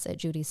incredulous at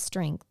Judy's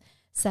strength,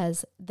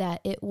 says that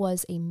it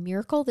was a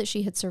miracle that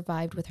she had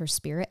survived with her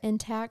spirit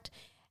intact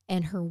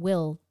and her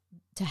will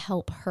to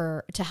help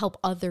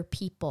other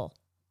people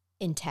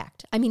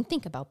intact. I mean,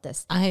 think about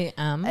this. I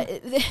am.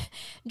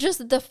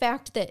 Just the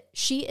fact that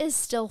she is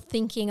still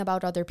thinking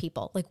about other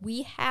people. Like,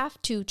 we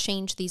have to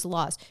change these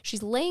laws.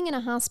 She's laying in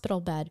a hospital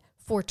bed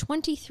for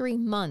 23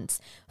 months,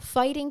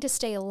 fighting to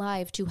stay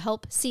alive to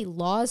help see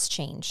laws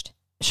changed.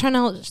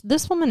 Charnel,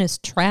 this woman is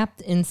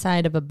trapped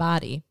inside of a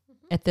body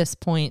at this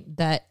point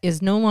that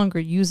is no longer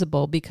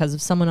usable because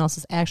of someone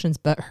else's actions,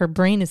 but her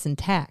brain is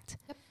intact.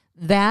 Yep.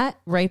 That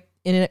right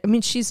in it, I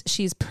mean,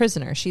 she's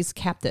prisoner. She's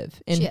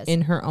captive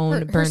in her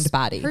own burned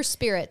body. Her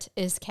spirit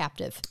is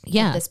captive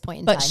at this point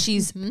in time. But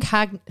she's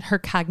her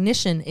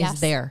cognition is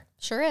there.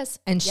 Sure is.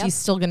 And she's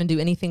still going to do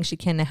anything she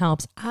can to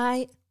help.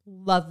 I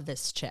love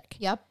this chick.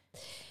 Yep.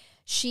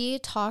 She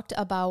talked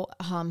about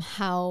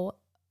how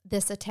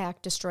this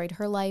attack destroyed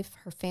her life,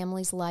 her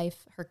family's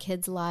life, her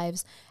kids'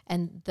 lives,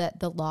 and that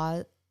the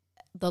law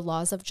the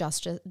laws of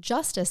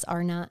justice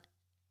are not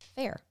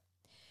fair.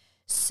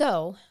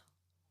 So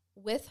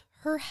with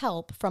her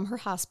help from her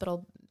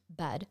hospital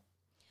bed,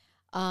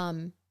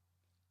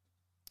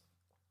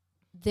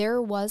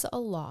 there was a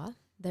law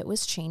that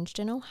was changed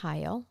in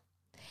Ohio,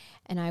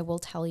 and I will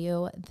tell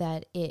you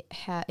that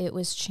it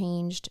was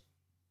changed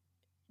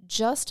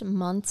just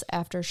months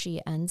after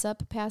she ends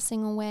up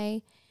passing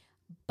away,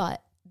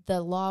 but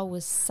the law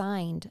was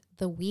signed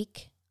the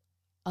week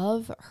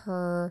of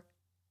her,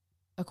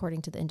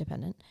 according to the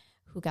Independent,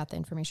 who got the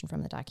information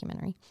from the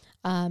documentary,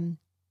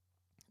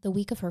 the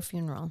week of her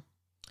funeral.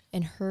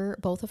 And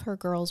both of her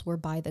girls were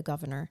by the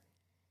governor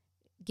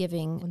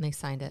giving... When they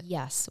signed it.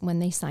 Yes, when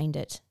they signed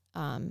it,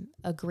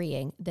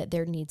 agreeing that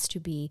there needs to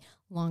be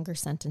longer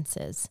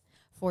sentences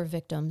for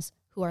victims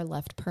who are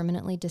left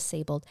permanently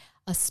disabled,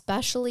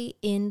 especially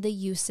in the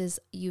use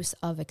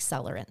of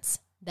accelerants.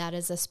 That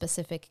is a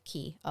specific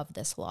key of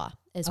this law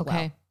as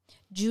well.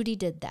 Judy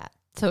did that.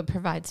 So it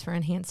provides for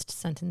enhanced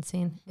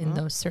sentencing in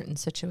those certain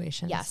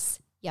situations.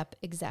 Yes. Yep,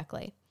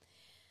 exactly.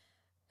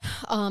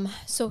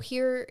 So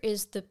here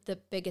is the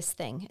biggest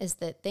thing, is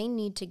that they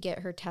need to get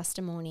her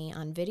testimony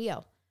on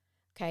video.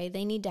 Okay,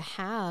 they need to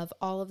have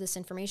all of this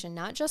information,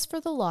 not just for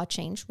the law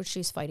change, which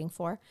she's fighting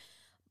for,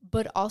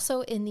 but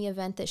also in the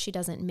event that she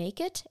doesn't make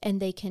it, and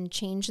they can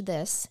change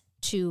this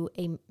to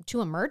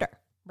a murder,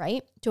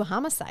 right? To a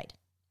homicide.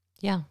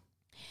 Yeah.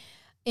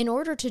 In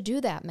order to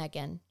do that,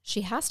 Megan,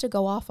 she has to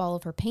go off all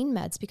of her pain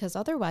meds, because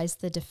otherwise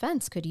the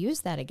defense could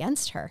use that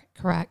against her.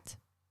 Correct.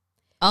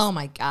 Oh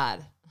my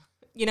God.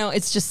 You know,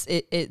 it's just,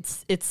 it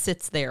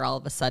sits there all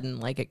of a sudden,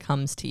 like it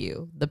comes to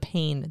you, the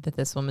pain that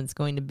this woman's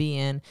going to be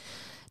in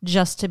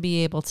just to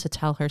be able to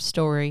tell her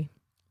story.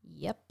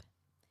 Yep.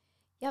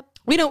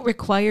 We don't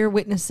require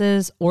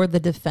witnesses or the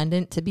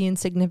defendant to be in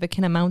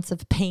significant amounts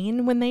of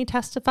pain when they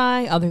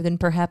testify, other than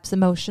perhaps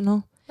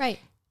emotional. Right.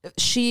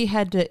 She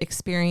had to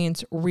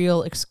experience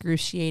real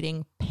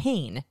excruciating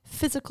pain,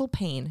 physical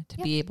pain, to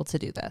be able to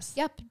do this.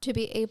 Yep, to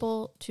be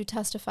able to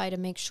testify to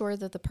make sure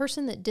that the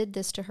person that did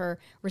this to her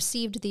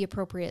received the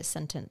appropriate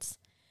sentence.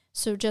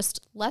 So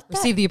just let that...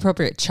 Receive the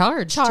appropriate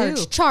charge, too.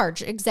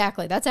 Charge,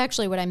 exactly. That's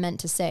actually what I meant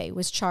to say,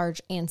 was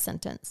charge and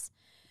sentence.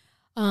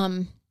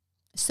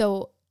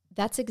 So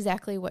that's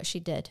exactly what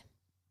she did.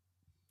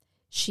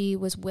 She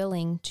was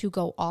willing to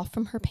go off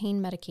from her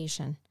pain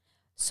medication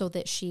so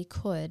that she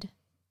could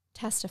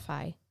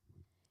testify.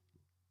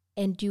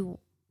 And do you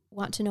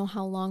want to know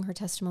how long her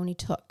testimony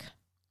took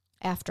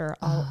after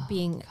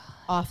being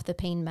off the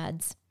pain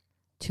meds?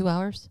 2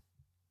 hours?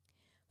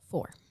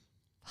 4.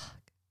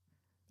 Fuck.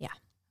 Yeah.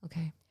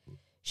 Okay.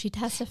 She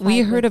testified.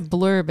 We heard a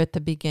blurb at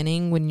the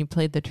beginning when you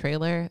played the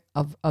trailer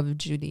of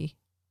Judy.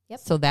 Yep.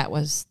 So that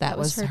was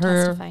her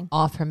testifying.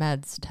 Off her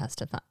meds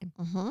testifying.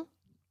 Mm-hmm.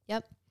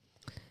 Yep.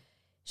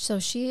 So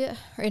she,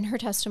 in her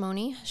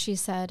testimony, she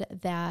said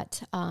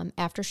that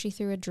after she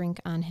threw a drink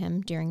on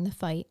him during the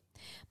fight,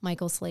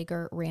 Michael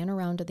Slager ran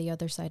around to the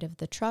other side of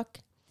the truck.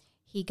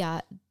 He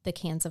got the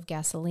cans of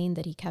gasoline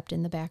that he kept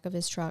in the back of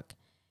his truck.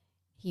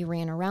 He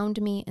ran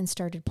around me and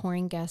started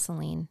pouring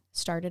gasoline,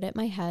 started at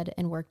my head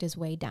and worked his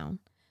way down.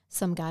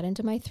 Some got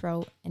into my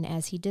throat, and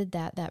as he did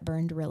that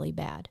burned really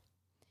bad.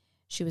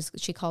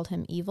 She called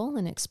him evil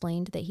and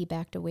explained that he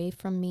backed away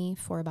from me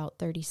for about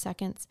 30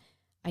 seconds.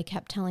 I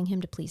kept telling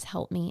him to please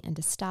help me and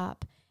to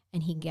stop,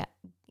 and he got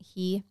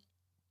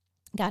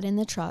in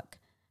the truck,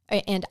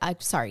 and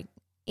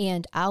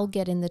I'll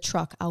get in the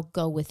truck. I'll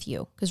go with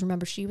you, because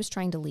remember, she was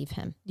trying to leave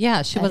him.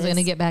 Yeah, she wasn't going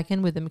to get back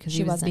in with him because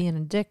he was being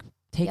a dick,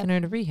 taking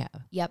her to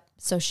rehab. Yep.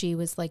 So she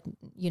was like,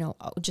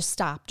 just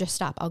stop.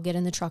 I'll get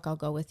in the truck. I'll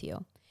go with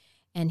you.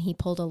 And he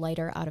pulled a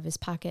lighter out of his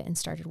pocket and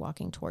started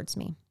walking towards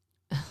me.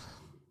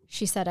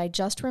 She said, I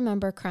just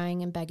remember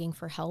crying and begging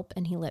for help,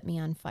 and he lit me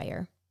on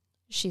fire.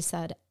 She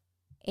said,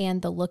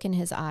 and the look in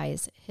his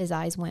eyes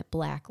went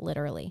black,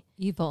 literally.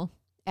 Evil.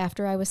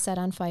 After I was set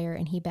on fire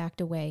and he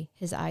backed away,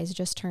 his eyes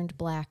just turned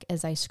black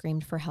as I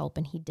screamed for help,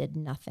 and he did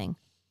nothing.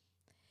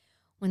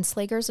 When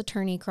Slager's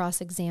attorney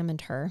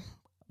cross-examined her,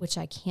 which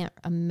I can't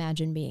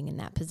imagine being in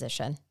that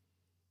position.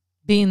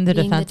 Being the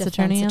defense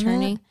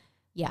attorney?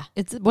 Yeah.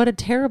 What a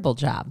terrible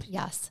job.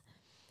 Yes.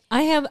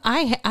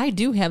 I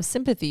do have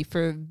sympathy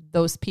for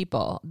those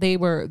people. They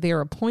are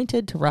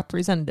appointed to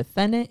represent a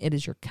defendant. It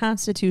is your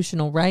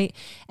constitutional right,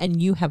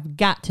 and you have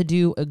got to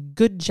do a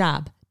good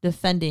job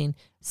defending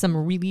some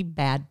really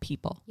bad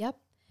people. Yep.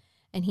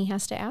 And he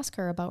has to ask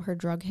her about her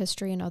drug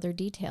history and other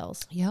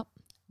details. Yep.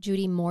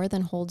 Judy more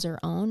than holds her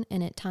own,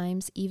 and at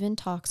times even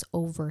talks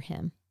over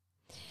him.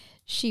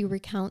 She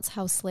recounts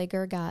how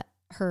Slager got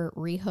her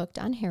rehooked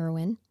on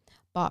heroin,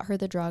 bought her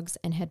the drugs,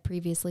 and had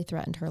previously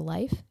threatened her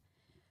life.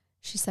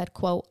 She said,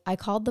 quote, I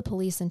called the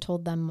police and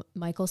told them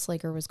Michael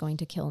Slager was going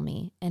to kill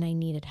me and I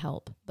needed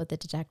help, but the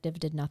detective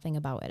did nothing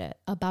about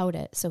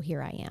it, so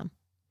here I am.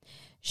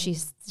 She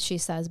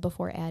says,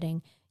 before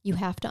adding, you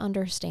have to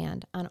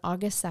understand, on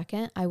August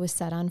 2nd, I was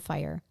set on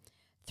fire,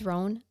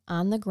 thrown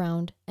on the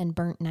ground, and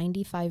burnt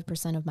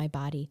 95% of my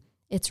body.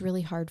 It's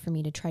really hard for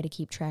me to try to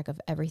keep track of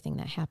everything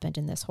that happened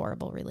in this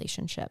horrible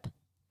relationship.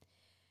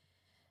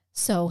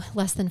 So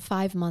less than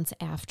 5 months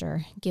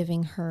after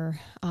giving her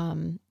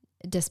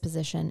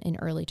disposition in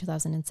early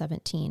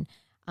 2017,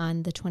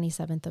 on the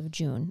 27th of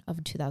June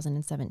of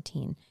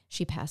 2017,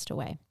 she passed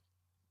away.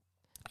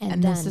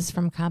 And this is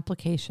from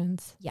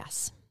complications?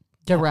 Yes.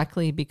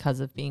 Directly because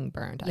of being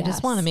burned. Yes. I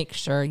just want to make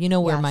sure, you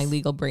know, where Yes. my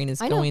legal brain is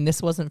going.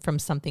 This wasn't from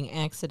something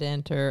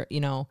accident or,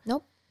 you know.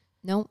 Nope.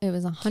 No, it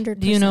was 100%.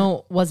 Do you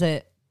know, was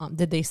it,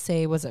 did they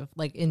say, was it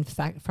like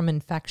from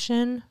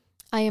infection?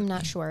 I am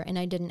not sure, and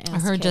I didn't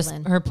ask Her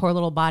Caitlin. her poor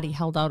little body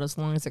held out as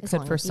long as it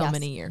could for so yes.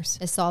 many years.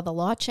 I saw the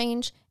law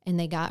change, and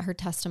they got her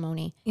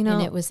testimony. You know,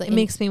 and it was it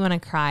makes me want to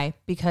cry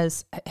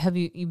because have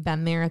you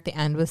been there at the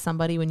end with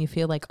somebody when you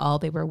feel like all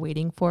they were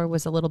waiting for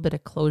was a little bit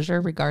of closure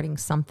regarding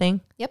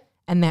something? Yep.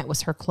 And that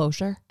was her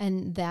closure.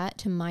 And that,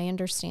 to my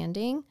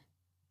understanding,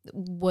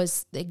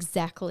 was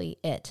exactly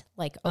it.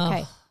 Like,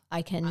 okay,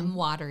 I'm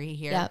watery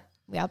here.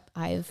 Yep.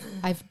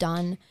 I've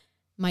done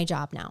my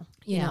job now,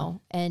 you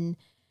know, and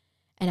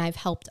I've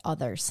helped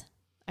others.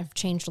 I've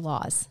changed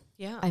laws.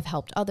 Yeah. I've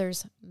helped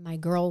others. My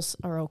girls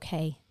are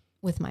okay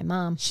with my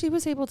mom. She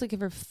was able to give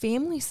her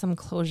family some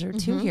closure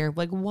too here.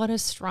 Like, what a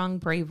strong,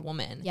 brave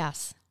woman.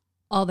 Yes.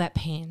 All that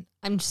pain.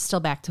 I'm just still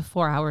back to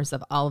 4 hours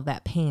of all of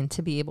that pain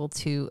to be able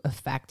to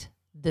affect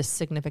this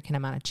significant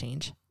amount of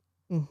change.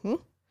 Mm-hmm.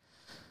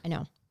 I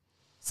know.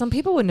 Some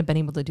people wouldn't have been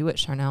able to do it,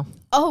 Charnel.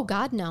 Oh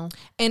God, no.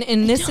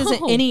 And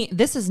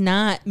this is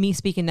not me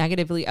speaking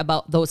negatively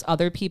about those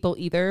other people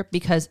either,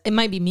 because it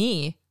might be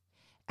me.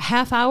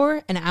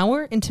 An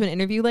hour into an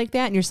interview like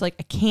that, and you're just like,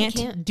 I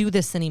can't do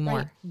this anymore.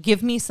 Right.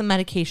 Give me some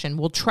medication.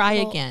 We'll try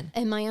again.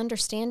 And my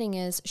understanding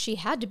is she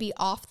had to be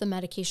off the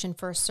medication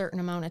for a certain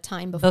amount of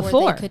time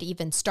before they could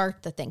even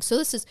start the thing. So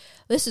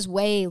this is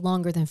way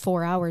longer than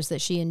 4 hours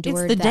that she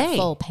endured that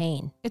full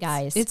pain,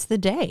 guys. It's the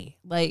day.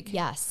 Like,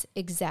 yes,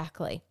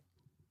 exactly.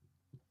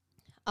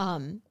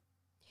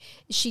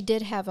 She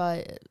did have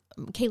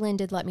Caitlin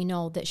did let me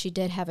know that she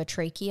did have a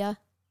trachea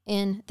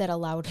in that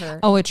allowed her.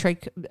 Oh,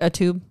 a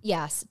tube?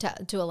 Yes,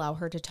 to allow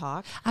her to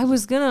talk. I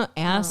was going to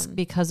ask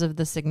because of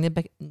the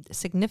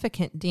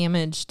significant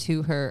damage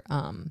to her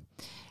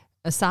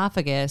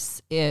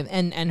esophagus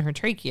and her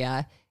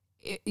trachea,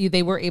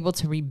 they were able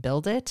to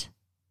rebuild it?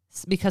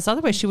 Because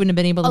otherwise she wouldn't have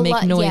been able to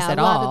make noise at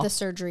all. A lot of the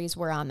surgeries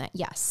were on that.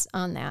 Yes,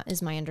 on that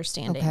is my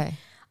understanding. Okay.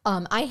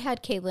 I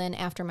had Caitlin,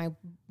 after my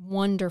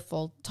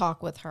wonderful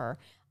talk with her,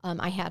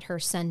 I had her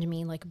send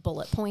me like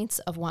bullet points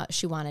of what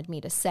she wanted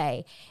me to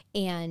say.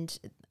 And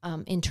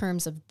in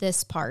terms of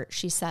this part,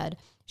 she said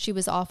she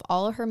was off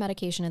all of her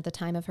medication at the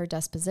time of her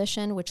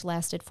disposition, which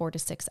lasted 4 to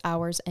 6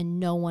 hours, and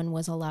no one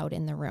was allowed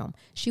in the room.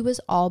 She was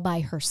all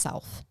by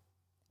herself,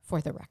 for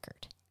the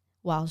record,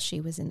 while she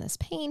was in this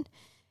pain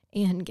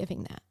and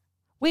giving that.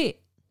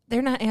 Wait,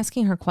 they're not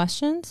asking her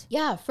questions?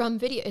 Yeah, from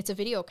video. It's a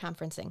video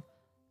conferencing.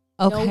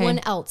 Okay. No one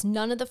else,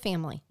 none of the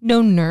family.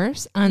 No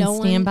nurse on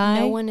standby?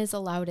 No one is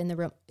allowed in the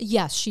room.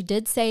 Yes, she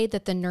did say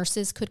that the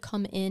nurses could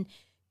come in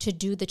to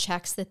do the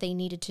checks that they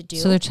needed to do.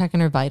 So they're checking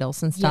her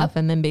vitals and stuff,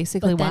 and then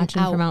basically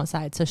watching from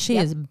outside. So she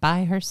is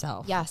by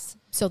herself. Yes,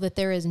 so that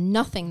there is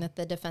nothing that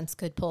the defense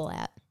could pull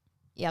at.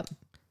 Yep.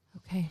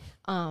 Okay.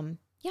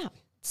 Yeah.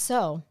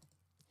 So,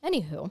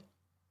 anywho,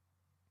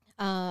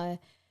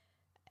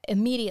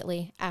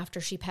 immediately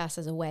after she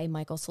passes away,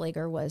 Michael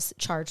Slager was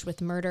charged with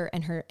murder,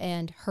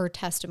 and her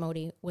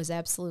testimony was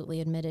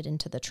absolutely admitted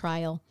into the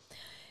trial.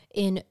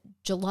 In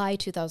July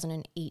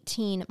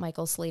 2018,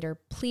 Michael Slater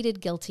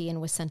pleaded guilty and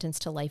was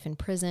sentenced to life in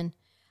prison.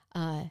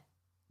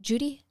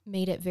 Judy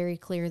made it very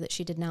clear that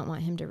she did not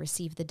want him to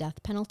receive the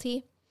death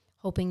penalty,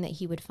 hoping that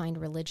he would find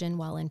religion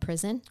while in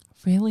prison.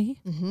 Really?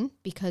 Mm-hmm.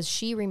 Because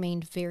she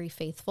remained very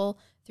faithful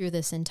through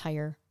this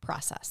entire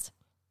process.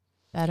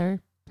 Better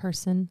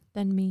person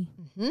than me.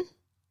 Mm-hmm.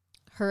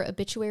 Her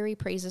obituary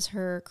praises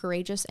her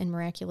courageous and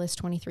miraculous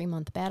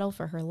 23-month battle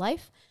for her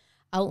life,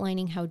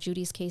 outlining how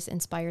Judy's case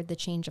inspired the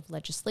change of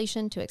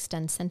legislation to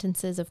extend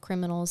sentences of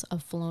criminals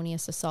of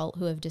felonious assault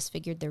who have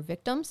disfigured their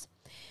victims.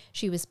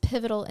 She was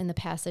pivotal in the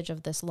passage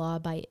of this law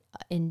by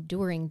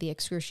enduring the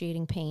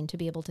excruciating pain to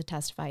be able to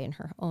testify in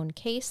her own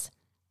case.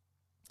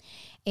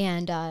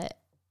 And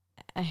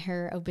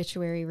her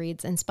obituary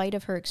reads, in spite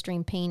of her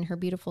extreme pain, her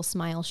beautiful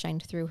smile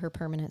shined through her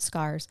permanent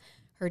scars,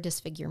 her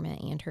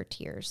disfigurement, and her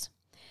tears.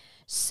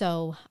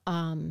 So,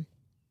 I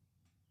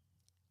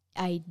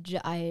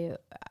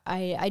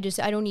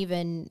don't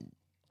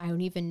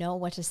even know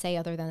what to say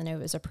other than it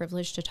was a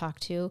privilege to talk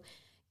to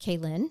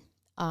Caitlin.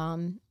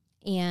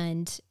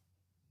 And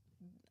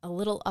a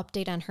little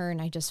update on her,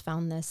 and I just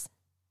found this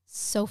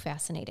so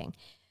fascinating.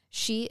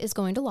 She is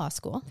going to law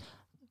school.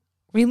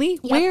 Really?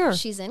 Yep, Where?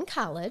 she's in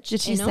college.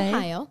 Did she in say?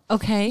 Ohio.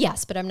 Okay.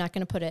 Yes, but I'm not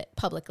going to put it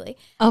publicly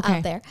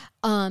out there.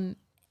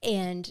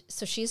 And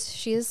so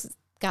she's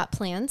got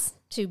plans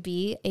to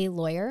be a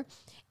lawyer.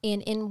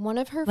 And in one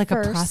of her a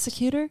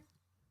prosecutor?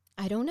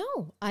 I don't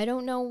know. I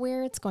don't know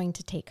where it's going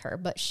to take her,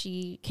 but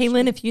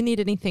Caitlin, if you need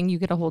anything, you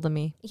get a hold of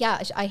me.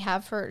 Yeah, I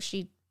have her.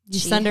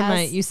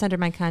 You send her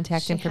my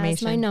contact information.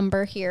 She has my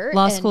number here.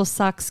 Law school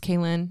sucks,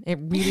 Kaylin. It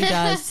really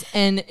does.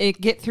 And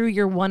get through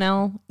your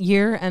 1L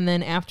year, and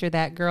then after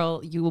that,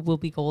 girl, you will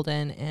be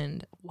golden.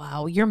 And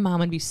wow, your mom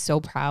would be so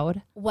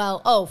proud.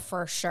 Well,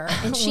 for sure.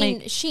 And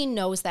she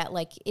knows that.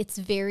 Like, it's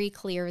very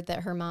clear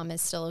that her mom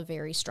is still a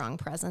very strong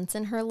presence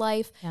in her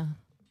life. Yeah.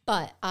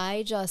 But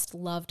I just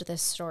loved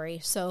this story.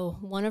 So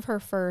one of her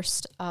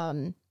first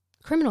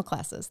criminal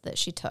classes that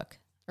she took,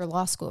 or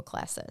law school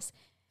classes,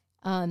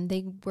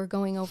 they were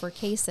going over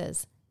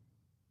cases.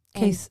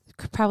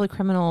 Probably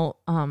criminal,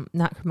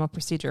 not criminal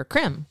procedure,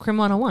 Crim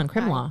 101,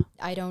 Crim law.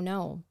 I don't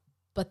know.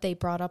 But they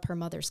brought up her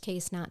mother's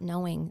case, not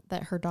knowing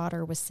that her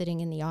daughter was sitting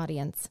in the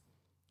audience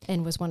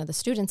and was one of the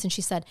students. And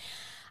she said,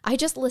 I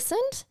just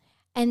listened.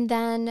 And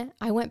then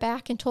I went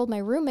back and told my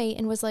roommate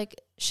and was like,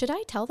 should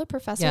I tell the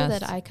professor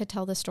that I could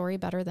tell the story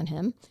better than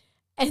him?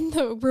 And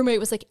the roommate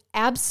was like,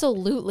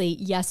 absolutely,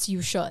 yes,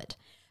 you should.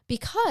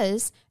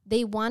 Because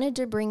they wanted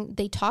to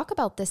they talk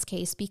about this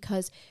case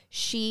because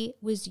she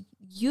was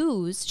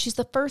used. She's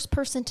the first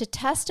person to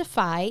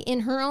testify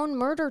in her own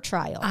murder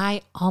trial.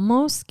 I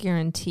almost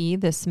guarantee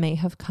this may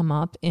have come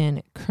up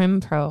in Crim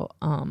Pro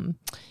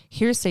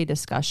hearsay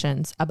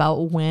discussions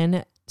about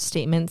when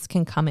statements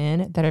can come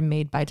in that are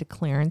made by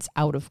declarants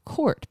out of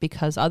court,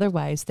 because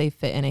otherwise they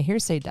fit in a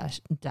hearsay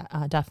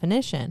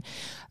definition.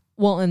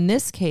 Well, in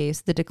this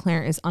case, the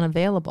declarant is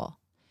unavailable.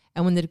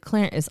 And when the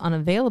declarant is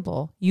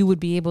unavailable, you would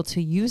be able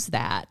to use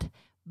that.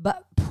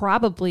 But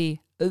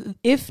probably,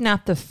 if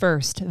not the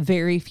first,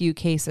 very few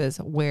cases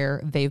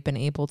where they've been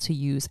able to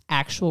use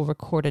actual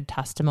recorded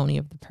testimony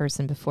of the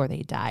person before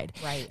they died.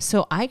 Right.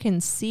 So I can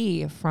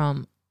see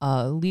from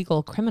a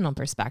legal criminal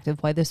perspective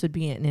why this would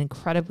be an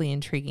incredibly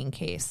intriguing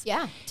case.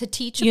 Yeah, to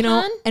teach you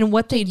upon. Know, and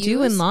what they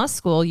do in law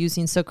school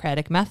using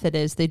Socratic method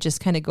is they just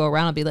kind of go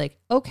around and be like,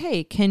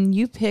 okay, can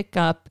you pick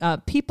up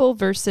People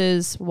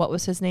versus, what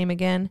was his name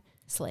again?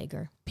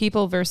 Slager.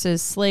 People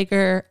versus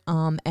Slager,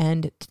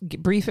 and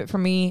brief it for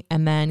me,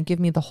 and then give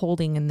me the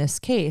holding in this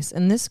case.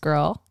 And this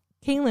girl,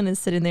 Kaylin, is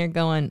sitting there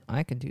going,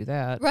 I could do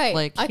that. Right.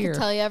 Like, I here. could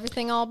tell you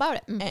everything all about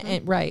it.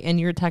 Mm-hmm. Right. And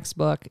your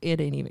textbook, it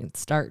ain't even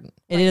starting.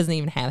 It doesn't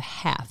even have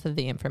half of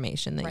the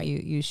information that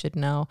you should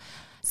know.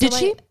 So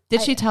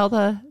Did she tell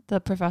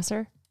the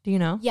professor? Do you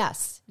know?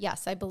 Yes.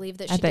 I believe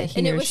that she did. I bet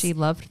he or she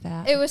loved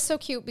that. It was so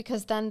cute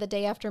because then the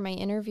day after my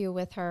interview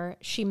with her,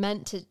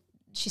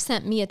 she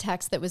sent me a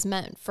text that was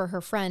meant for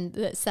her friend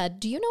that said,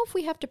 do you know if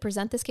we have to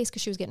present this case?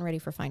 Because she was getting ready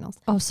for finals.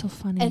 Oh, so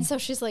funny. And so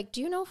she's like, do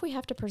you know if we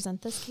have to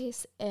present this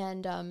case?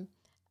 And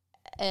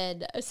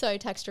so I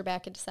texted her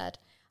back and said,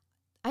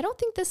 I don't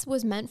think this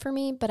was meant for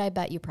me, but I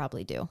bet you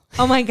probably do.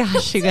 Oh my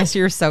gosh, you guys,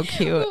 you're so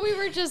cute. We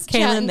were just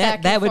Kaylin,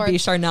 back that and would forth. be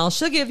Charnel.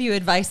 She'll give you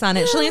advice on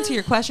it. She'll answer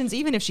your questions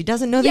even if she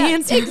doesn't know the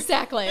answer.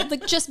 Exactly.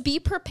 Like, just be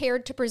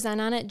prepared to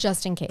present on it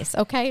just in case,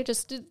 okay?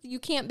 Just, you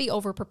can't be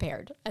over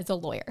prepared as a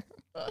lawyer.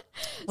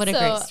 What a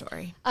great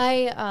story.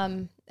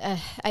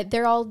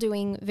 They're all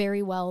doing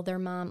very well. Their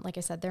mom, like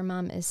I said, their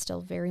mom is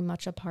still very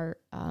much a part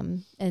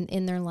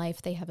in their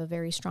life. They have a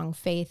very strong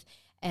faith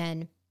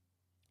and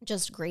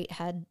just great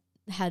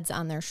heads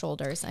on their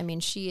shoulders. I mean,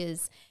 she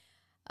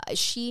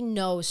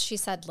knows, she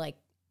said, like,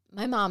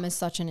 my mom is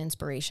such an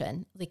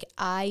inspiration. Like,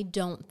 I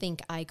don't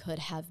think I could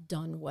have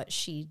done what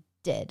she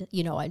did.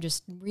 You know, I'm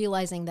just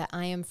realizing that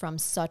I am from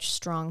such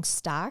strong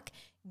stock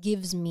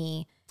gives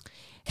me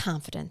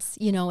confidence,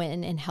 you know,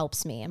 and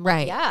helps me. I'm right.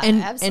 Like, yeah,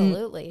 and,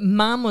 absolutely. And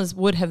mom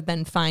would have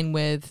been fine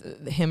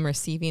with him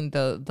receiving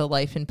the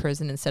life in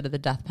prison instead of the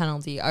death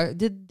penalty. Are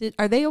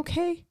they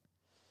okay?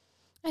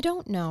 I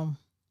don't know.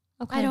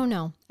 Okay. I don't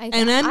know.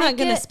 I'm not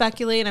going to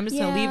speculate. I'm just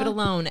going to leave it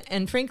alone.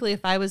 And frankly,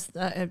 if I was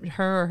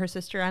her or her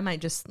sister, I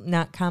might just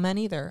not comment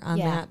either on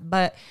that.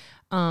 But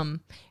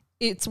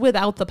it's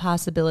without the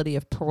possibility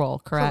of parole,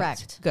 correct?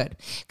 Correct. Good.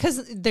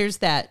 Because there's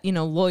that,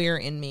 lawyer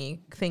in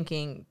me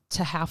thinking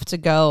to have to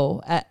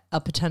go at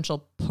a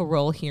potential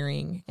parole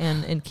hearing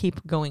and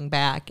keep going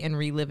back and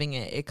reliving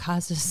it. It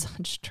causes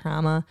such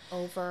trauma.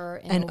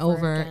 Over and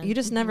over again. You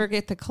just never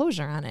get the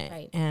closure on it.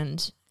 Right.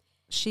 And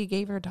she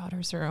gave her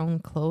daughters her own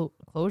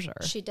closure.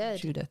 She did.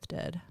 Judith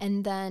did.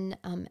 And then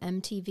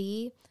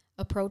MTV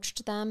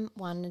approached them,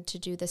 wanted to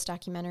do this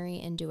documentary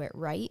and do it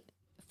right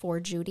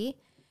for Judy.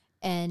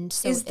 And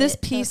so is this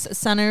piece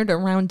centered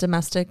around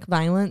domestic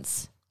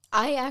violence?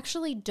 I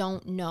actually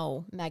don't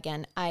know,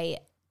 Megan. I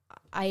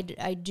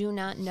do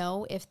not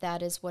know if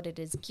that is what it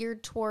is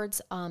geared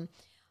towards.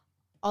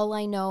 All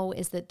I know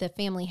is that the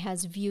family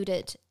has viewed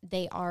it.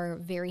 They are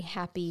very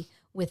happy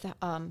with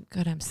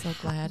good. I'm so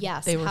glad.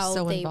 Yes, they were how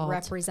so they involved.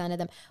 represented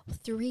them.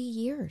 3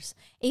 years.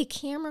 A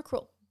camera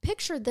crew.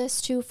 Picture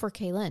this too for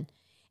Kaylin.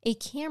 A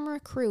camera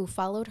crew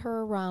followed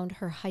her around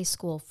her high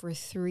school for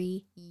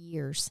 3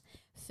 years,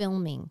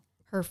 filming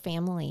her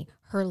family,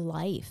 her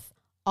life,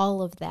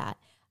 all of that.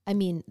 I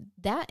mean,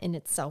 that in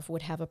itself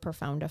would have a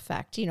profound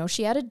effect. You know,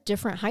 she had a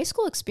different high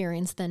school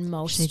experience than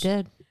most. She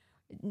did.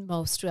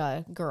 Most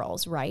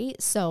girls, right?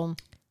 So.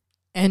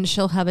 And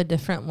she'll have a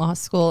different law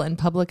school and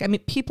public. I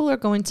mean, people are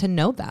going to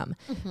know them.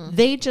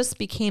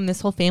 Mm-hmm.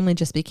 This whole family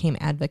just became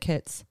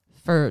advocates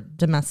for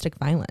domestic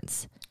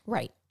violence.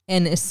 Right.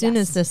 And as soon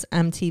as this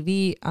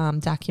MTV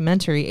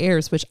documentary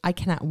airs, which I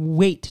cannot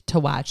wait to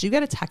watch, you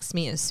got to text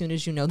me as soon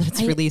as you know that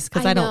it's released,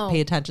 because I don't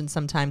pay attention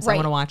sometimes. I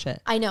want to watch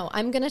it. I know.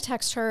 I'm going to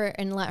text her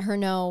and let her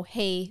know,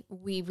 hey,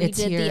 we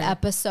redid the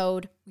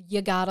episode.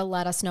 You got to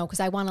let us know,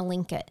 because I want to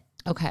link it.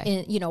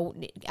 Okay.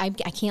 And, I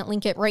can't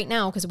link it right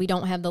now because we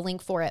don't have the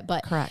link for it.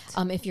 But correct.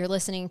 If you're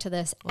listening to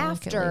this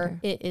after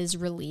it is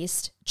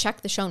released,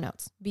 check the show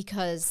notes,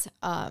 because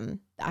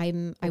I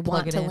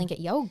want to link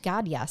it. Oh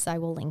God, yes, I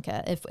will link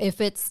it.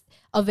 If it's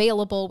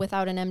available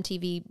without an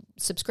MTV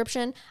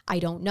subscription, I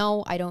don't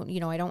know. I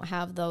don't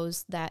have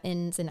that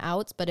ins and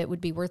outs, but it would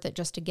be worth it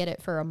just to get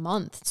it for a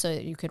month so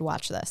that you could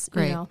watch this.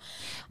 Great.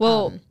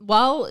 Well,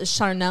 while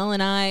Charnel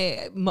and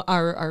I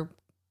are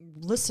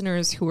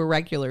listeners who are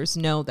regulars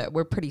know that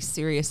we're pretty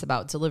serious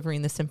about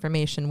delivering this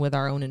information with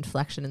our own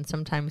inflection and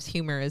sometimes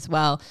humor as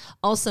well.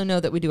 Also know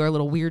that we do our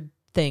little weird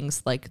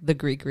things like the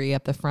gree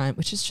up the front,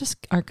 which is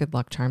just our good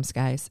luck charms,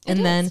 guys.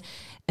 And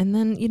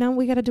then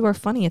we got to do our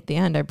funny at the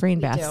end, our brain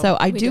bath. So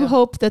I do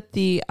hope that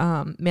the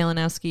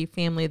Malinowski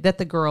family, that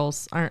the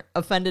girls aren't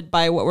offended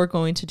by what we're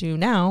going to do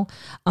now.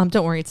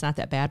 Don't worry, it's not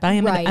that bad. But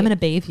I'm going to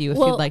bathe you if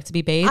you'd like to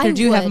be bathed. Or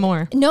do you have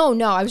more? No.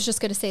 I was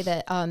just going to say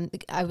that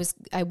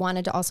I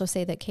wanted to also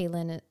say that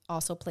Kaylin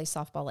also plays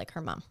softball like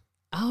her mom.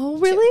 Oh,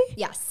 really?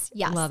 Yes.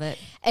 Love it.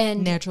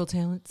 And natural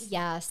talents.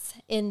 Yes.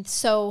 And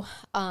so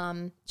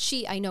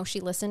I know she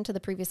listened to the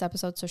previous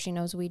episode, so she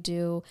knows we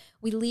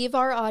leave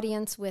our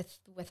audience with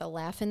a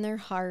laugh in their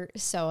heart.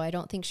 So I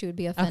don't think she would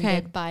be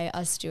offended by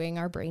us doing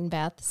our brain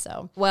bath.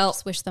 So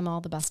just wish them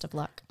all the best of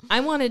luck.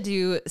 I want to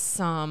do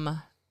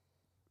some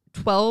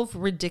 12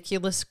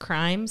 ridiculous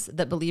crimes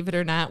that, believe it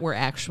or not, were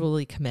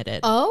actually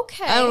committed.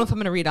 Okay. I don't know if I'm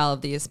going to read all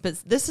of these,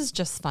 but this is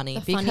just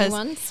funny because funny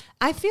ones?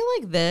 I feel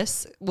like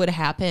this would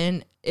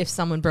happen if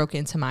someone broke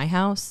into my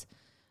house.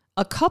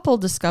 A couple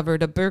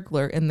discovered a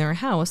burglar in their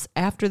house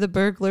after the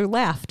burglar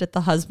laughed at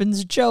the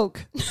husband's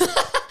joke.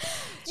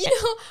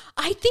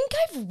 I think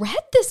I've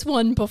read this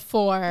one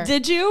before.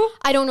 Did you?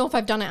 I don't know if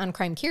I've done it on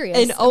Crime Curious.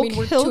 An Oak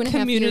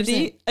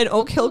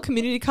Hill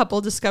community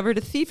couple discovered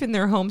a thief in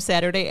their home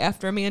Saturday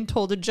after a man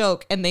told a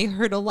joke and they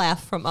heard a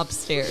laugh from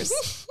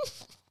upstairs.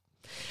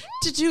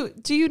 Do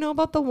you know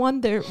about the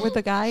one there where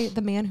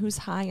the man who's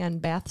high on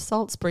bath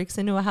salts breaks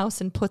into a house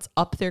and puts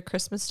up their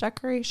Christmas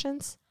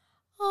decorations?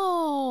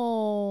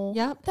 Oh,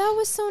 yep. That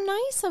was so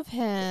nice of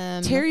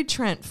him. Terry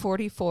Trent,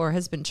 44,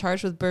 has been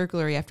charged with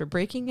burglary after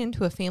breaking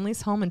into a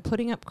family's home and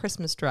putting up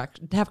Christmas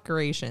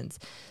decorations.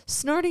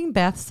 Snorting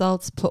bath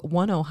salts put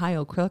one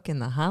Ohio cook in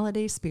the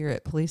holiday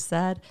spirit, police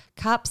said.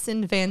 Cops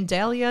in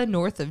Vandalia,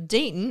 north of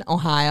Dayton,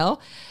 Ohio,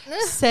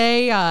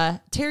 say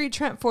Terry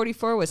Trent,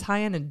 44, was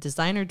high on a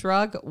designer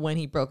drug when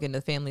he broke into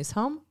the family's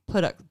home,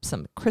 put up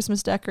some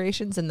Christmas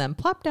decorations, and then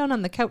plopped down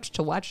on the couch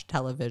to watch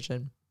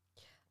television.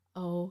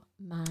 Oh,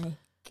 my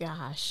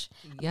gosh.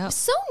 Yep.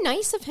 So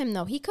nice of him,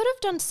 though. He could have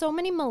done so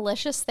many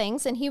malicious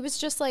things, and he was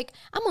just like,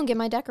 I'm going to get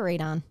my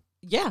decorate on.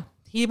 Yeah,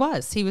 he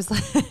was. He was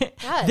like,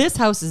 this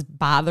house is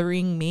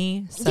bothering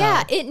me. So.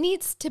 Yeah, it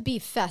needs to be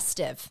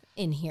festive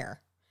in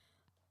here.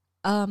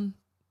 Oh,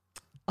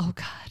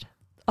 God.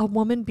 A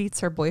woman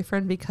beats her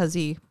boyfriend because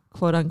he,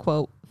 quote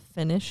unquote,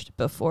 finished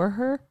before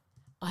her.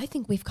 I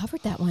think we've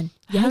covered that one.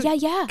 Yeah.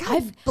 God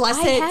I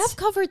have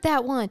covered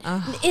that one.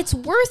 It's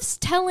worth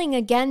telling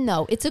again,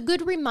 though. It's a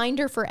good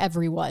reminder for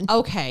everyone.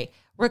 Okay.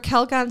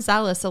 Raquel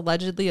Gonzalez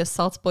allegedly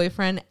assaults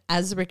boyfriend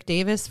Ezric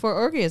Davis for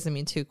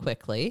orgasming too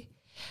quickly.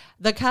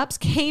 The cops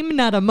came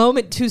not a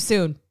moment too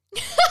soon.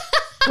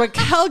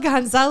 Raquel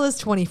Gonzalez,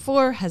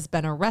 24, has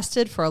been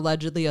arrested for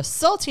allegedly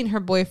assaulting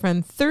her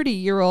boyfriend,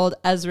 30-year-old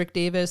Ezric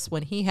Davis,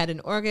 when he had an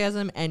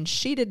orgasm, and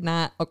she did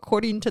not,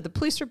 according to the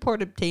police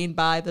report obtained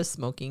by the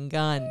Smoking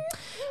Gun.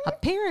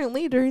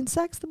 Apparently, during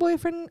sex, the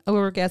boyfriend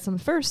orgasmed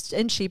first,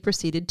 and she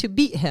proceeded to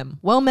beat him.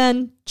 Well,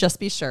 men, just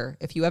be sure.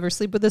 If you ever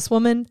sleep with this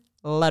woman,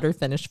 let her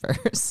finish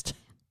first.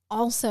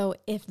 Also,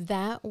 if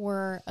that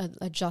were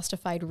a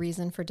justified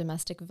reason for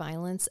domestic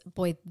violence,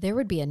 boy, there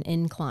would be an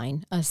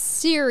incline, a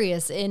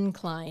serious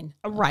incline.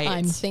 Right.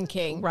 I'm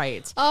thinking.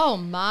 Right. Oh,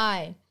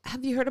 my.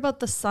 Have you heard about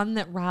the son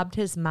that robbed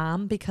his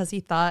mom because he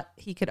thought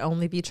he could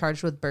only be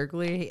charged with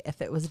burglary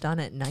if it was done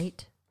at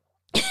night?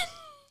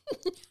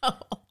 No.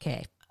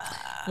 Okay.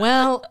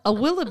 Well, a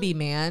Willoughby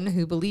man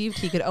who believed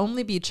he could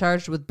only be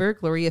charged with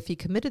burglary if he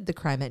committed the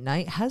crime at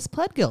night has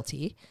pled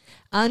guilty.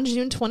 On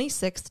June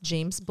 26th,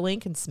 James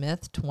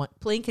Blankenship,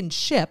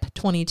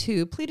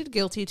 22, pleaded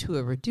guilty to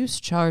a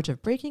reduced charge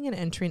of breaking and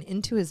entering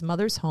into his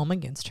mother's home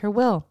against her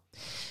will.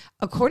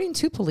 According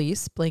to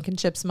police,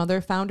 Blankenship's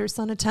mother found her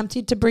son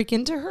attempting to break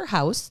into her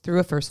house through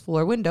a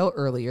first-floor window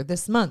earlier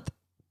this month.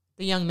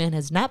 The young man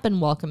has not been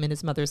welcome in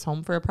his mother's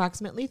home for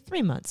approximately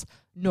 3 months,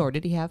 nor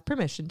did he have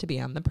permission to be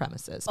on the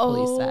premises,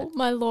 police said. Oh,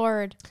 my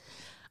Lord.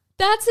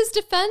 That's his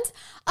defense?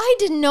 I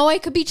didn't know I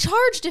could be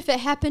charged if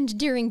it happened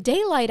during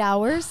daylight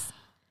hours.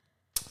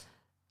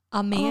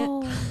 A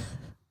man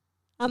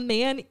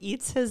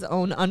eats his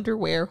own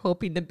underwear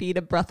hoping to beat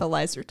a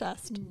breathalyzer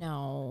test.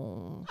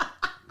 No.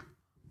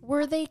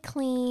 Were they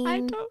clean?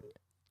 I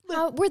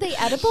don't. Were they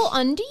edible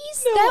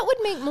undies? No. That would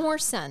make more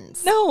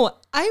sense. No,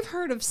 I've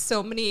heard of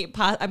so many.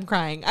 I'm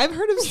crying. I've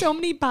heard of so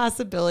many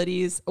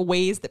possibilities,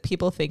 ways that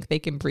people think they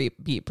can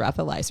beat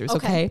breathalyzers.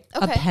 Okay.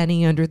 A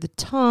penny under the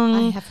tongue.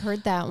 I have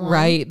heard that one.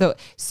 Right.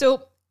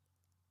 So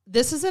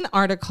this is an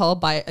article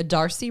by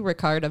Darcy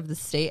Rickard of the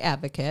State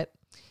Advocate.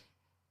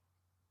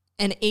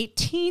 An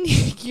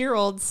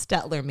 18-year-old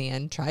Stettler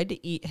man tried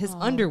to eat his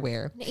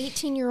underwear. An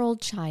 18-year-old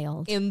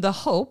child. In the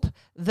hope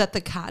that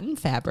the cotton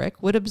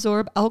fabric would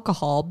absorb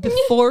alcohol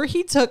before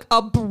he took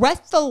a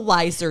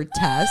breathalyzer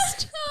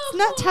test. It's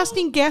not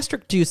testing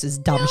gastric juices,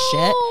 dumb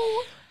shit.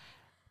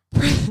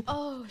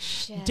 Oh,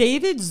 shit.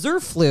 David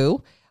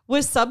Zerflew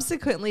was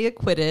subsequently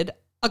acquitted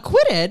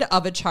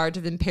of a charge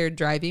of impaired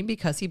driving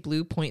because he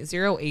blew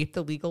 .08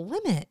 the legal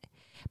limit.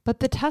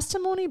 But the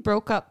testimony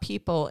broke up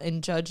people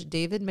in Judge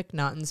David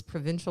McNaughton's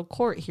provincial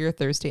court here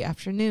Thursday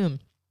afternoon.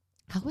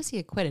 How was he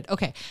acquitted?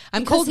 Okay,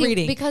 I'm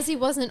reading. Because he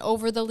wasn't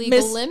over the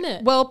legal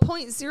limit. Well,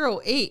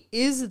 .08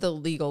 is the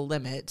legal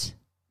limit.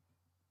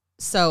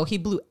 So he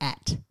blew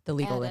at the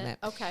legal limit.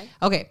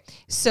 Okay,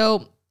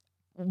 so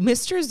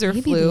Mr. Zerflew.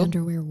 Maybe the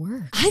underwear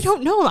works. I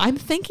don't know. I'm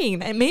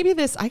thinking, and maybe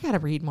I got to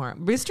read more.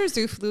 Mr.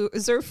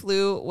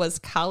 Zerflew was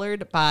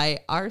collared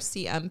by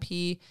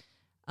RCMP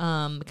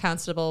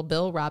Constable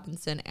Bill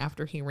Robinson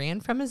after he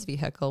ran from his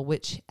vehicle,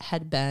 which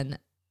had been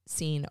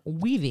seen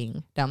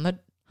weaving down the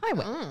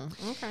highway.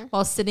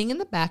 While sitting in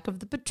the back of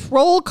the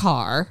patrol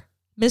car,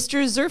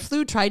 Mr.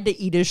 Zerflew tried to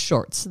eat his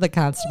shorts, the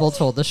constable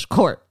told the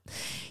court.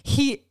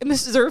 Mr.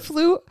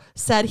 Zerflew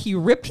said he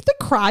ripped the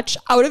crotch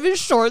out of his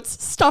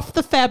shorts, stuffed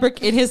the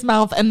fabric in his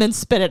mouth, and then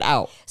spit it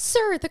out.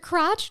 Sir, the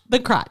crotch? The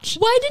crotch.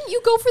 Why didn't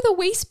you go for the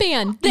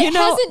waistband? That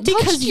hasn't touched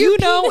because your you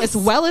know penis. as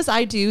well as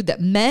I do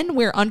that men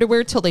wear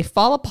underwear till they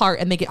fall apart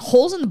and they get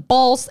holes in the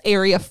balls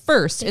area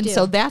first. And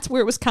so that's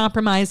where it was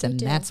compromised, and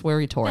that's where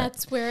he tore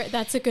it.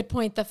 That's a good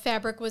point. The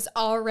fabric was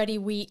already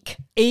weak.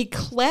 A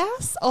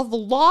class of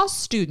law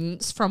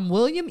students from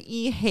William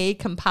E. Hay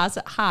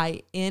Composite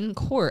High in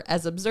court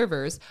as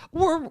observers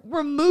were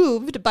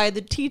removed by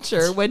the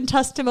teacher when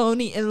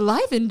testimony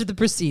enlivened the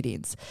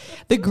proceedings.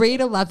 The grade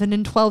 11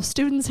 and 12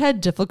 students had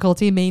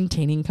difficulty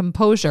maintaining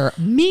composure.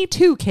 Me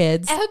too,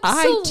 kids. Absolutely.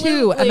 I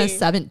too am a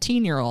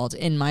 17-year-old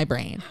in my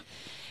brain.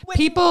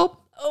 People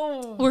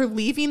were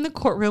leaving the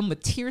courtroom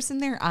with tears in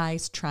their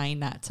eyes, trying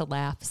not to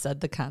laugh, said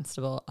the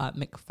constable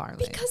McFarlane.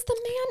 Because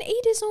the man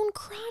ate his own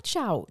crotch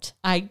out.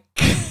 I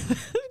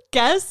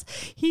guess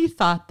he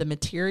thought the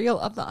material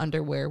of the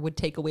underwear would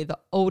take away the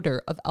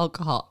odor of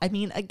alcohol. I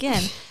mean,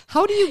 again,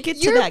 how do you get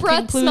to that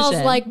breath conclusion?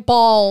 smells like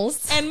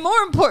balls. And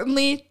more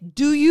importantly,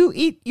 do you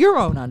eat your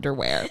own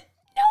underwear?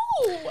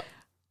 No.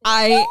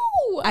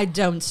 I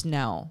don't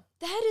know.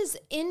 That is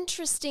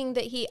interesting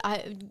that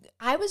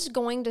I was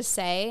going to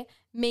say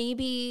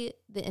maybe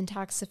the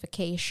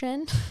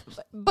intoxication.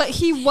 But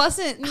he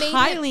wasn't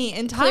highly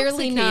intoxicated.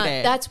 Clearly not.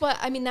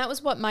 That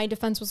was what my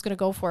defense was going to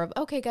go for.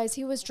 Okay, guys,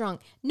 he was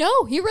drunk.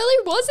 No, he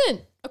really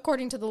wasn't,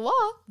 according to the law.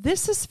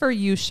 This is for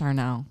you,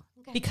 Charnel,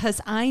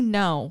 because I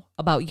know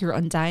about your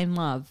undying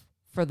love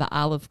for the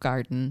Olive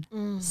Garden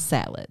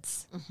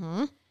salads.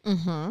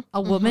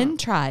 A woman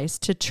tries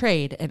to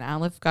trade an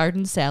Olive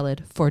Garden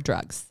salad for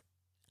drugs.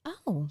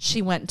 Oh.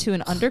 She went to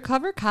an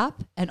undercover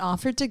cop and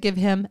offered to give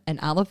him an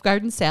Olive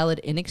Garden salad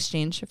in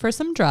exchange for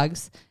some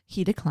drugs.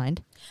 He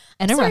declined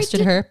and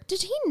arrested her.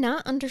 Did he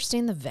not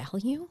understand the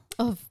value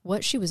of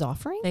what she was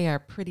offering? They are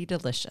pretty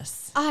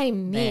delicious. I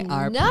mean,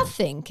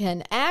 nothing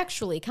can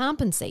actually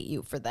compensate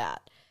you for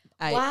that.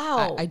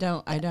 Wow. I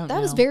don't know.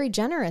 That was very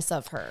generous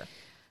of her.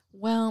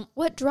 Well,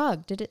 what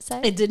drug did it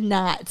say? It did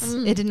not.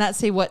 It did not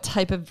say what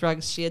type of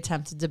drugs she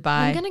attempted to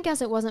buy. I'm going to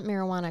guess it wasn't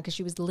marijuana because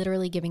she was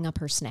literally giving up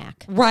her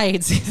snack.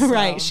 Right.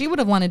 Right. She would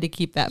have wanted to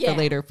keep that for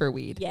later for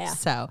weed. Yeah.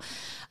 So,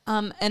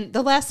 and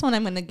the last one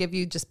I'm going to give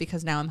you just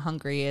because now I'm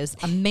hungry is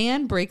a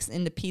man breaks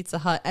into Pizza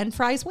Hut and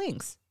fries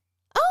wings.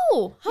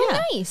 Oh, how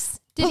nice.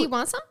 Did he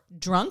want some?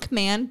 Drunk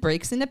man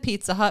breaks into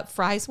Pizza Hut,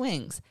 fries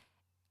wings.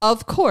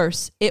 Of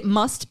course, it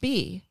must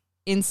be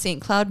in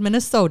St. Cloud,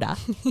 Minnesota.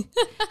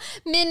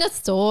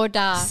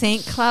 Minnesota.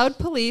 St. Cloud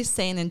police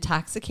say an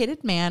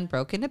intoxicated man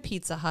broke into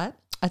Pizza Hut,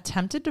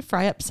 attempted to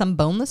fry up some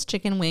boneless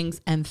chicken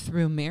wings, and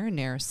threw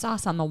marinara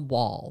sauce on the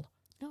wall.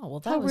 Oh, well,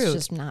 that was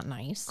just not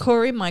nice.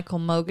 Corey Michael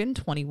Mogan,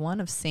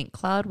 21, of St.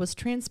 Cloud, was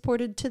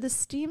transported to the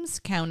Steems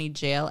County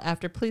Jail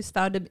after police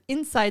found him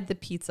inside the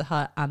Pizza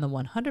Hut on the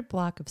 100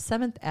 block of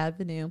 7th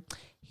Avenue.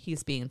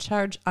 He's being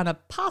charged on a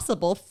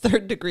possible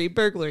third-degree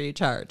burglary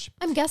charge.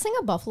 I'm guessing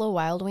a Buffalo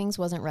Wild Wings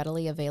wasn't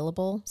readily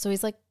available. So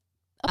he's like,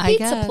 a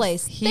pizza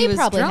place. They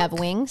probably have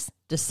wings.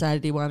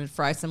 Decided he wanted to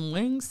fry some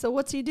wings. So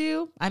what's he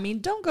do? I mean,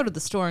 don't go to the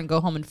store and go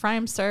home and fry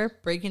them, sir.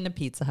 Break into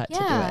Pizza Hut to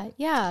do it.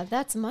 Yeah,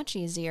 that's much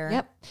easier.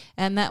 Yep.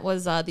 And that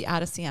was the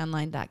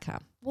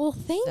OdysseyOnline.com. Well,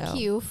 thank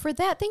you for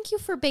that. Thank you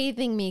for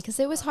bathing me because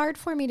it was hard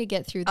for me to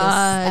get through this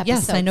episode.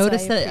 Yes, I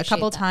noticed that a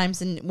couple that.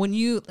 times. And when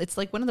it's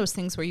like one of those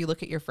things where you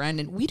look at your friend,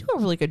 and we do a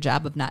really good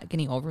job of not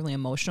getting overly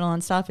emotional on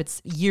stuff.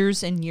 It's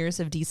years and years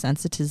of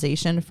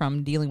desensitization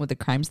from dealing with the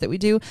crimes that we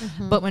do.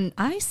 Mm-hmm. But when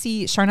I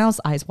see Charnel's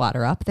eyes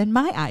water up, then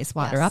my eyes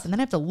water up, and then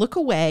I have to look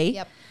away.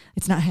 Yep.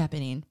 It's not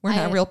happening. We're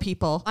not real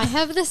people. I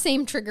have the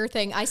same trigger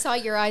thing. I saw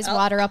your eyes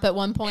water up at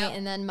one point,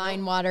 and then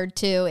mine watered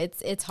too.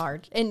 It's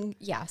hard. And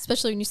yeah,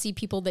 especially when you see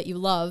people that you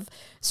love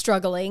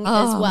struggling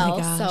as well.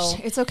 My gosh.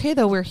 So it's okay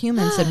though. We're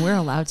humans and we're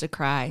allowed to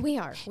cry. We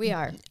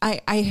are.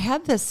 I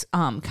had this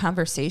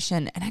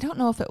conversation, and I don't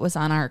know if it was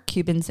on our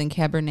Cubans and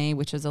Cabernet,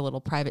 which is a little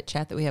private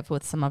chat that we have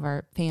with some of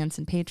our fans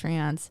and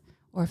Patreons,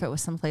 or if it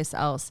was someplace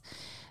else.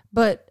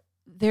 But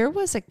there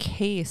was a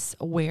case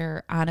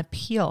where on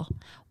appeal,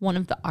 one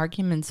of the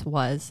arguments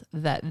was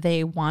that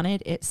they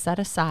wanted it set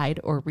aside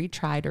or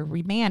retried or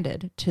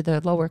remanded to the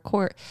lower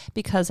court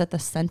because at the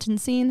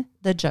sentencing,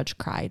 the judge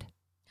cried.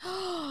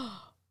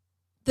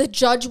 The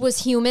judge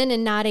was human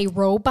and not a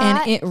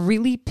robot. And it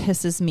really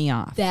pisses me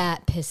off.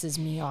 That pisses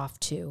me off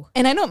too.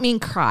 And I don't mean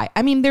cry.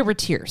 I mean, there were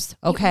tears.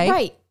 Okay.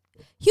 Right.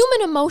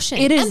 Human emotion.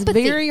 It is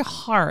empathy. very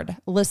hard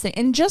listening.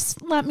 And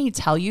just let me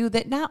tell you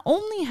that not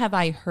only have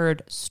I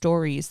heard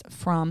stories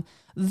from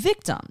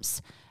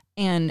victims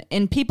and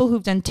people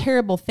who've done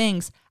terrible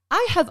things,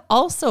 I have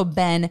also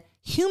been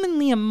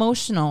humanly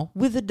emotional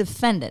with a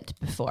defendant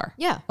before.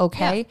 Yeah.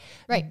 Okay. Yeah,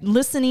 right.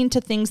 Listening to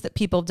things that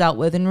people have dealt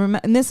with.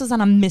 And this is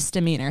on a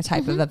misdemeanor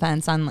type of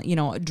offense, on,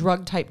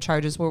 drug type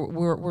charges where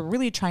we're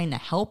really trying to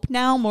help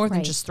now more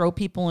than just throw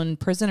people in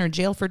prison or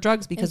jail for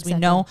drugs, because we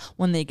know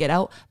when they get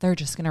out, they're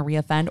just going to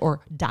reoffend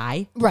or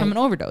die from an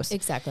overdose.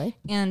 Exactly.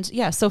 And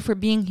yeah, so for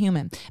being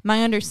human,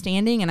 my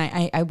understanding, and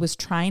I was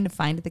trying to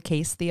find the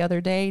case the other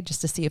day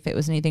just to see if it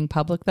was anything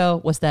public though,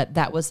 was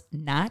that was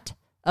not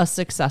a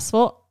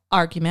successful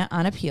argument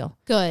on appeal.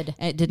 Good.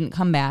 It didn't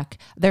come back.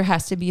 There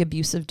has to be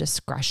abuse of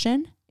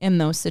discretion in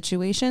those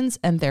situations,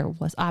 and there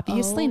was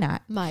obviously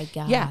not. My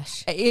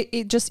gosh. Yeah,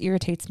 it just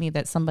irritates me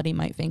that somebody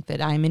might think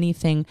that I'm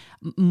anything.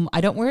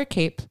 I don't wear a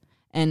cape,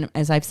 and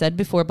as I've said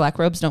before, black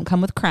robes don't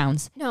come with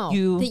crowns. No,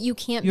 that you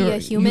can't be a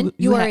human.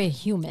 You are a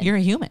human. You're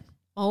a human.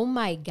 Oh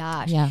my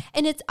gosh. Yeah.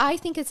 And I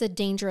think it's a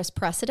dangerous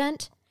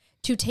precedent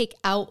to take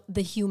out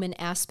the human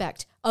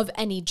aspect of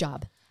any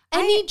job.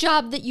 Any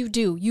job that you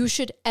do, you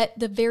should at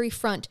the very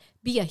front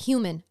be a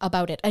human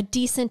about it, a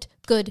decent,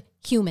 good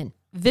human.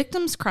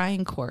 Victims cry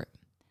in court.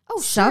 Oh,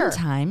 sure.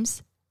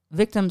 Sometimes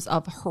victims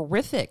of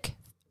horrific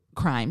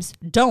crimes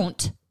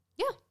don't.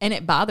 Yeah. And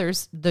it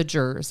bothers the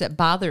jurors. It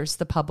bothers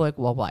the public.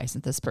 Well, why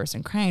isn't this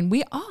person crying?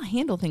 We all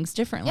handle things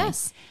differently.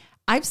 Yes.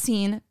 I've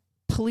seen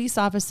police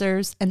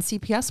officers and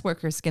CPS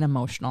workers get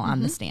emotional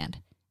on the stand.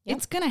 Yep.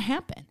 It's going to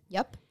happen.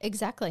 Yep,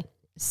 exactly.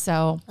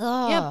 So,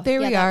 there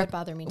we that are. would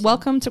bother me too.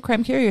 Welcome to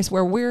Crime Curious,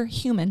 where we're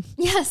human.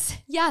 Yes.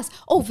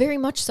 Oh, very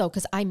much so,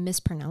 because I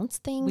mispronounce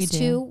things We do.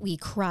 too. We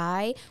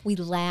cry. We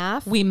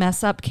laugh. We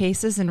mess up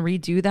cases and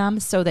redo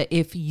them so that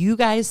if you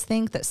guys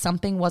think that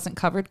something wasn't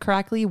covered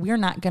correctly, we're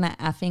not going to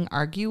effing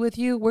argue with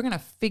you. We're going to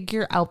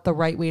figure out the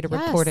right way to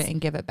report it and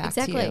give it back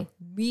to you.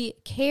 We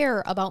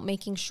care about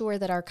making sure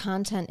that our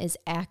content is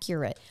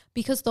accurate,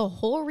 because the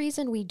whole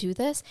reason we do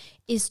this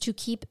is to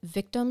keep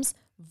victims'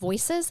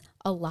 voices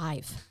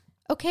alive.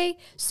 Okay,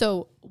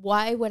 so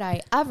why would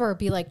I ever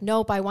be like,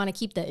 nope, I want to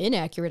keep the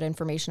inaccurate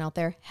information out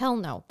there? Hell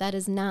no, that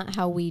is not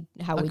how we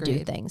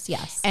do things.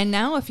 Yes. And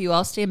now, if you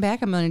all stand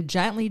back, I'm going to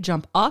gently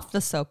jump off the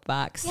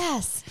soapbox.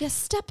 Yes.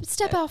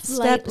 Step off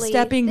lightly.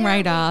 Stepping there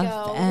right we off.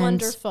 go. And,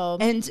 wonderful.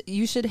 And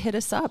you should hit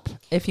us up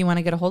if you want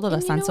to get a hold of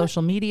us on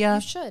social media.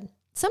 You should.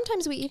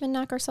 Sometimes we even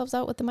knock ourselves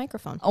out with the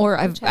microphone. Or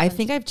I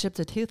think I've chipped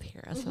a tooth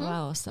here as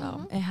well,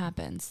 so it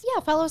happens.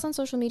 Yeah, follow us on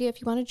social media if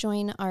you want to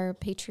join our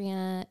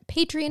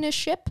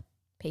Patreonship.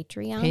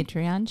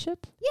 Patreonship?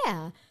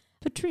 Yeah.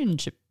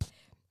 Patreonship.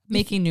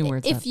 Making new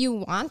words If you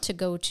want to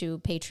go to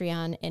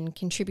Patreon and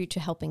contribute to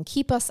helping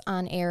keep us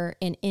on air,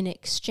 and in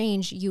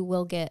exchange, you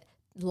will get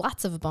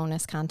lots of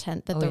bonus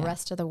content that the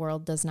rest of the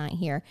world does not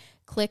hear.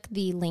 Click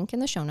the link in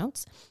the show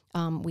notes.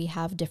 We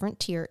have different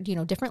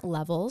different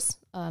levels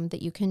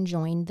that you can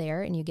join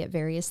there, and you get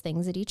various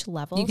things at each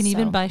level. You can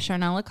even buy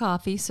Charnel a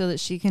coffee so that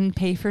she can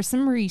pay for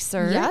some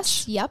research.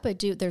 Yes, yep, I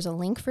do. There's a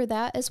link for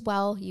that as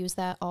well. Use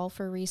that all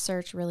for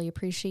research. Really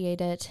appreciate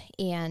it,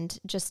 and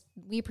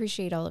we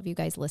appreciate all of you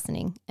guys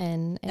listening.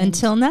 And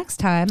until next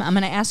time, I'm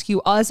going to ask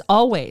you, as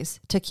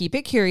always, to keep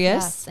it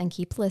curious. Yes, and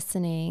keep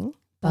listening.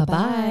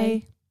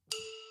 Bye-bye.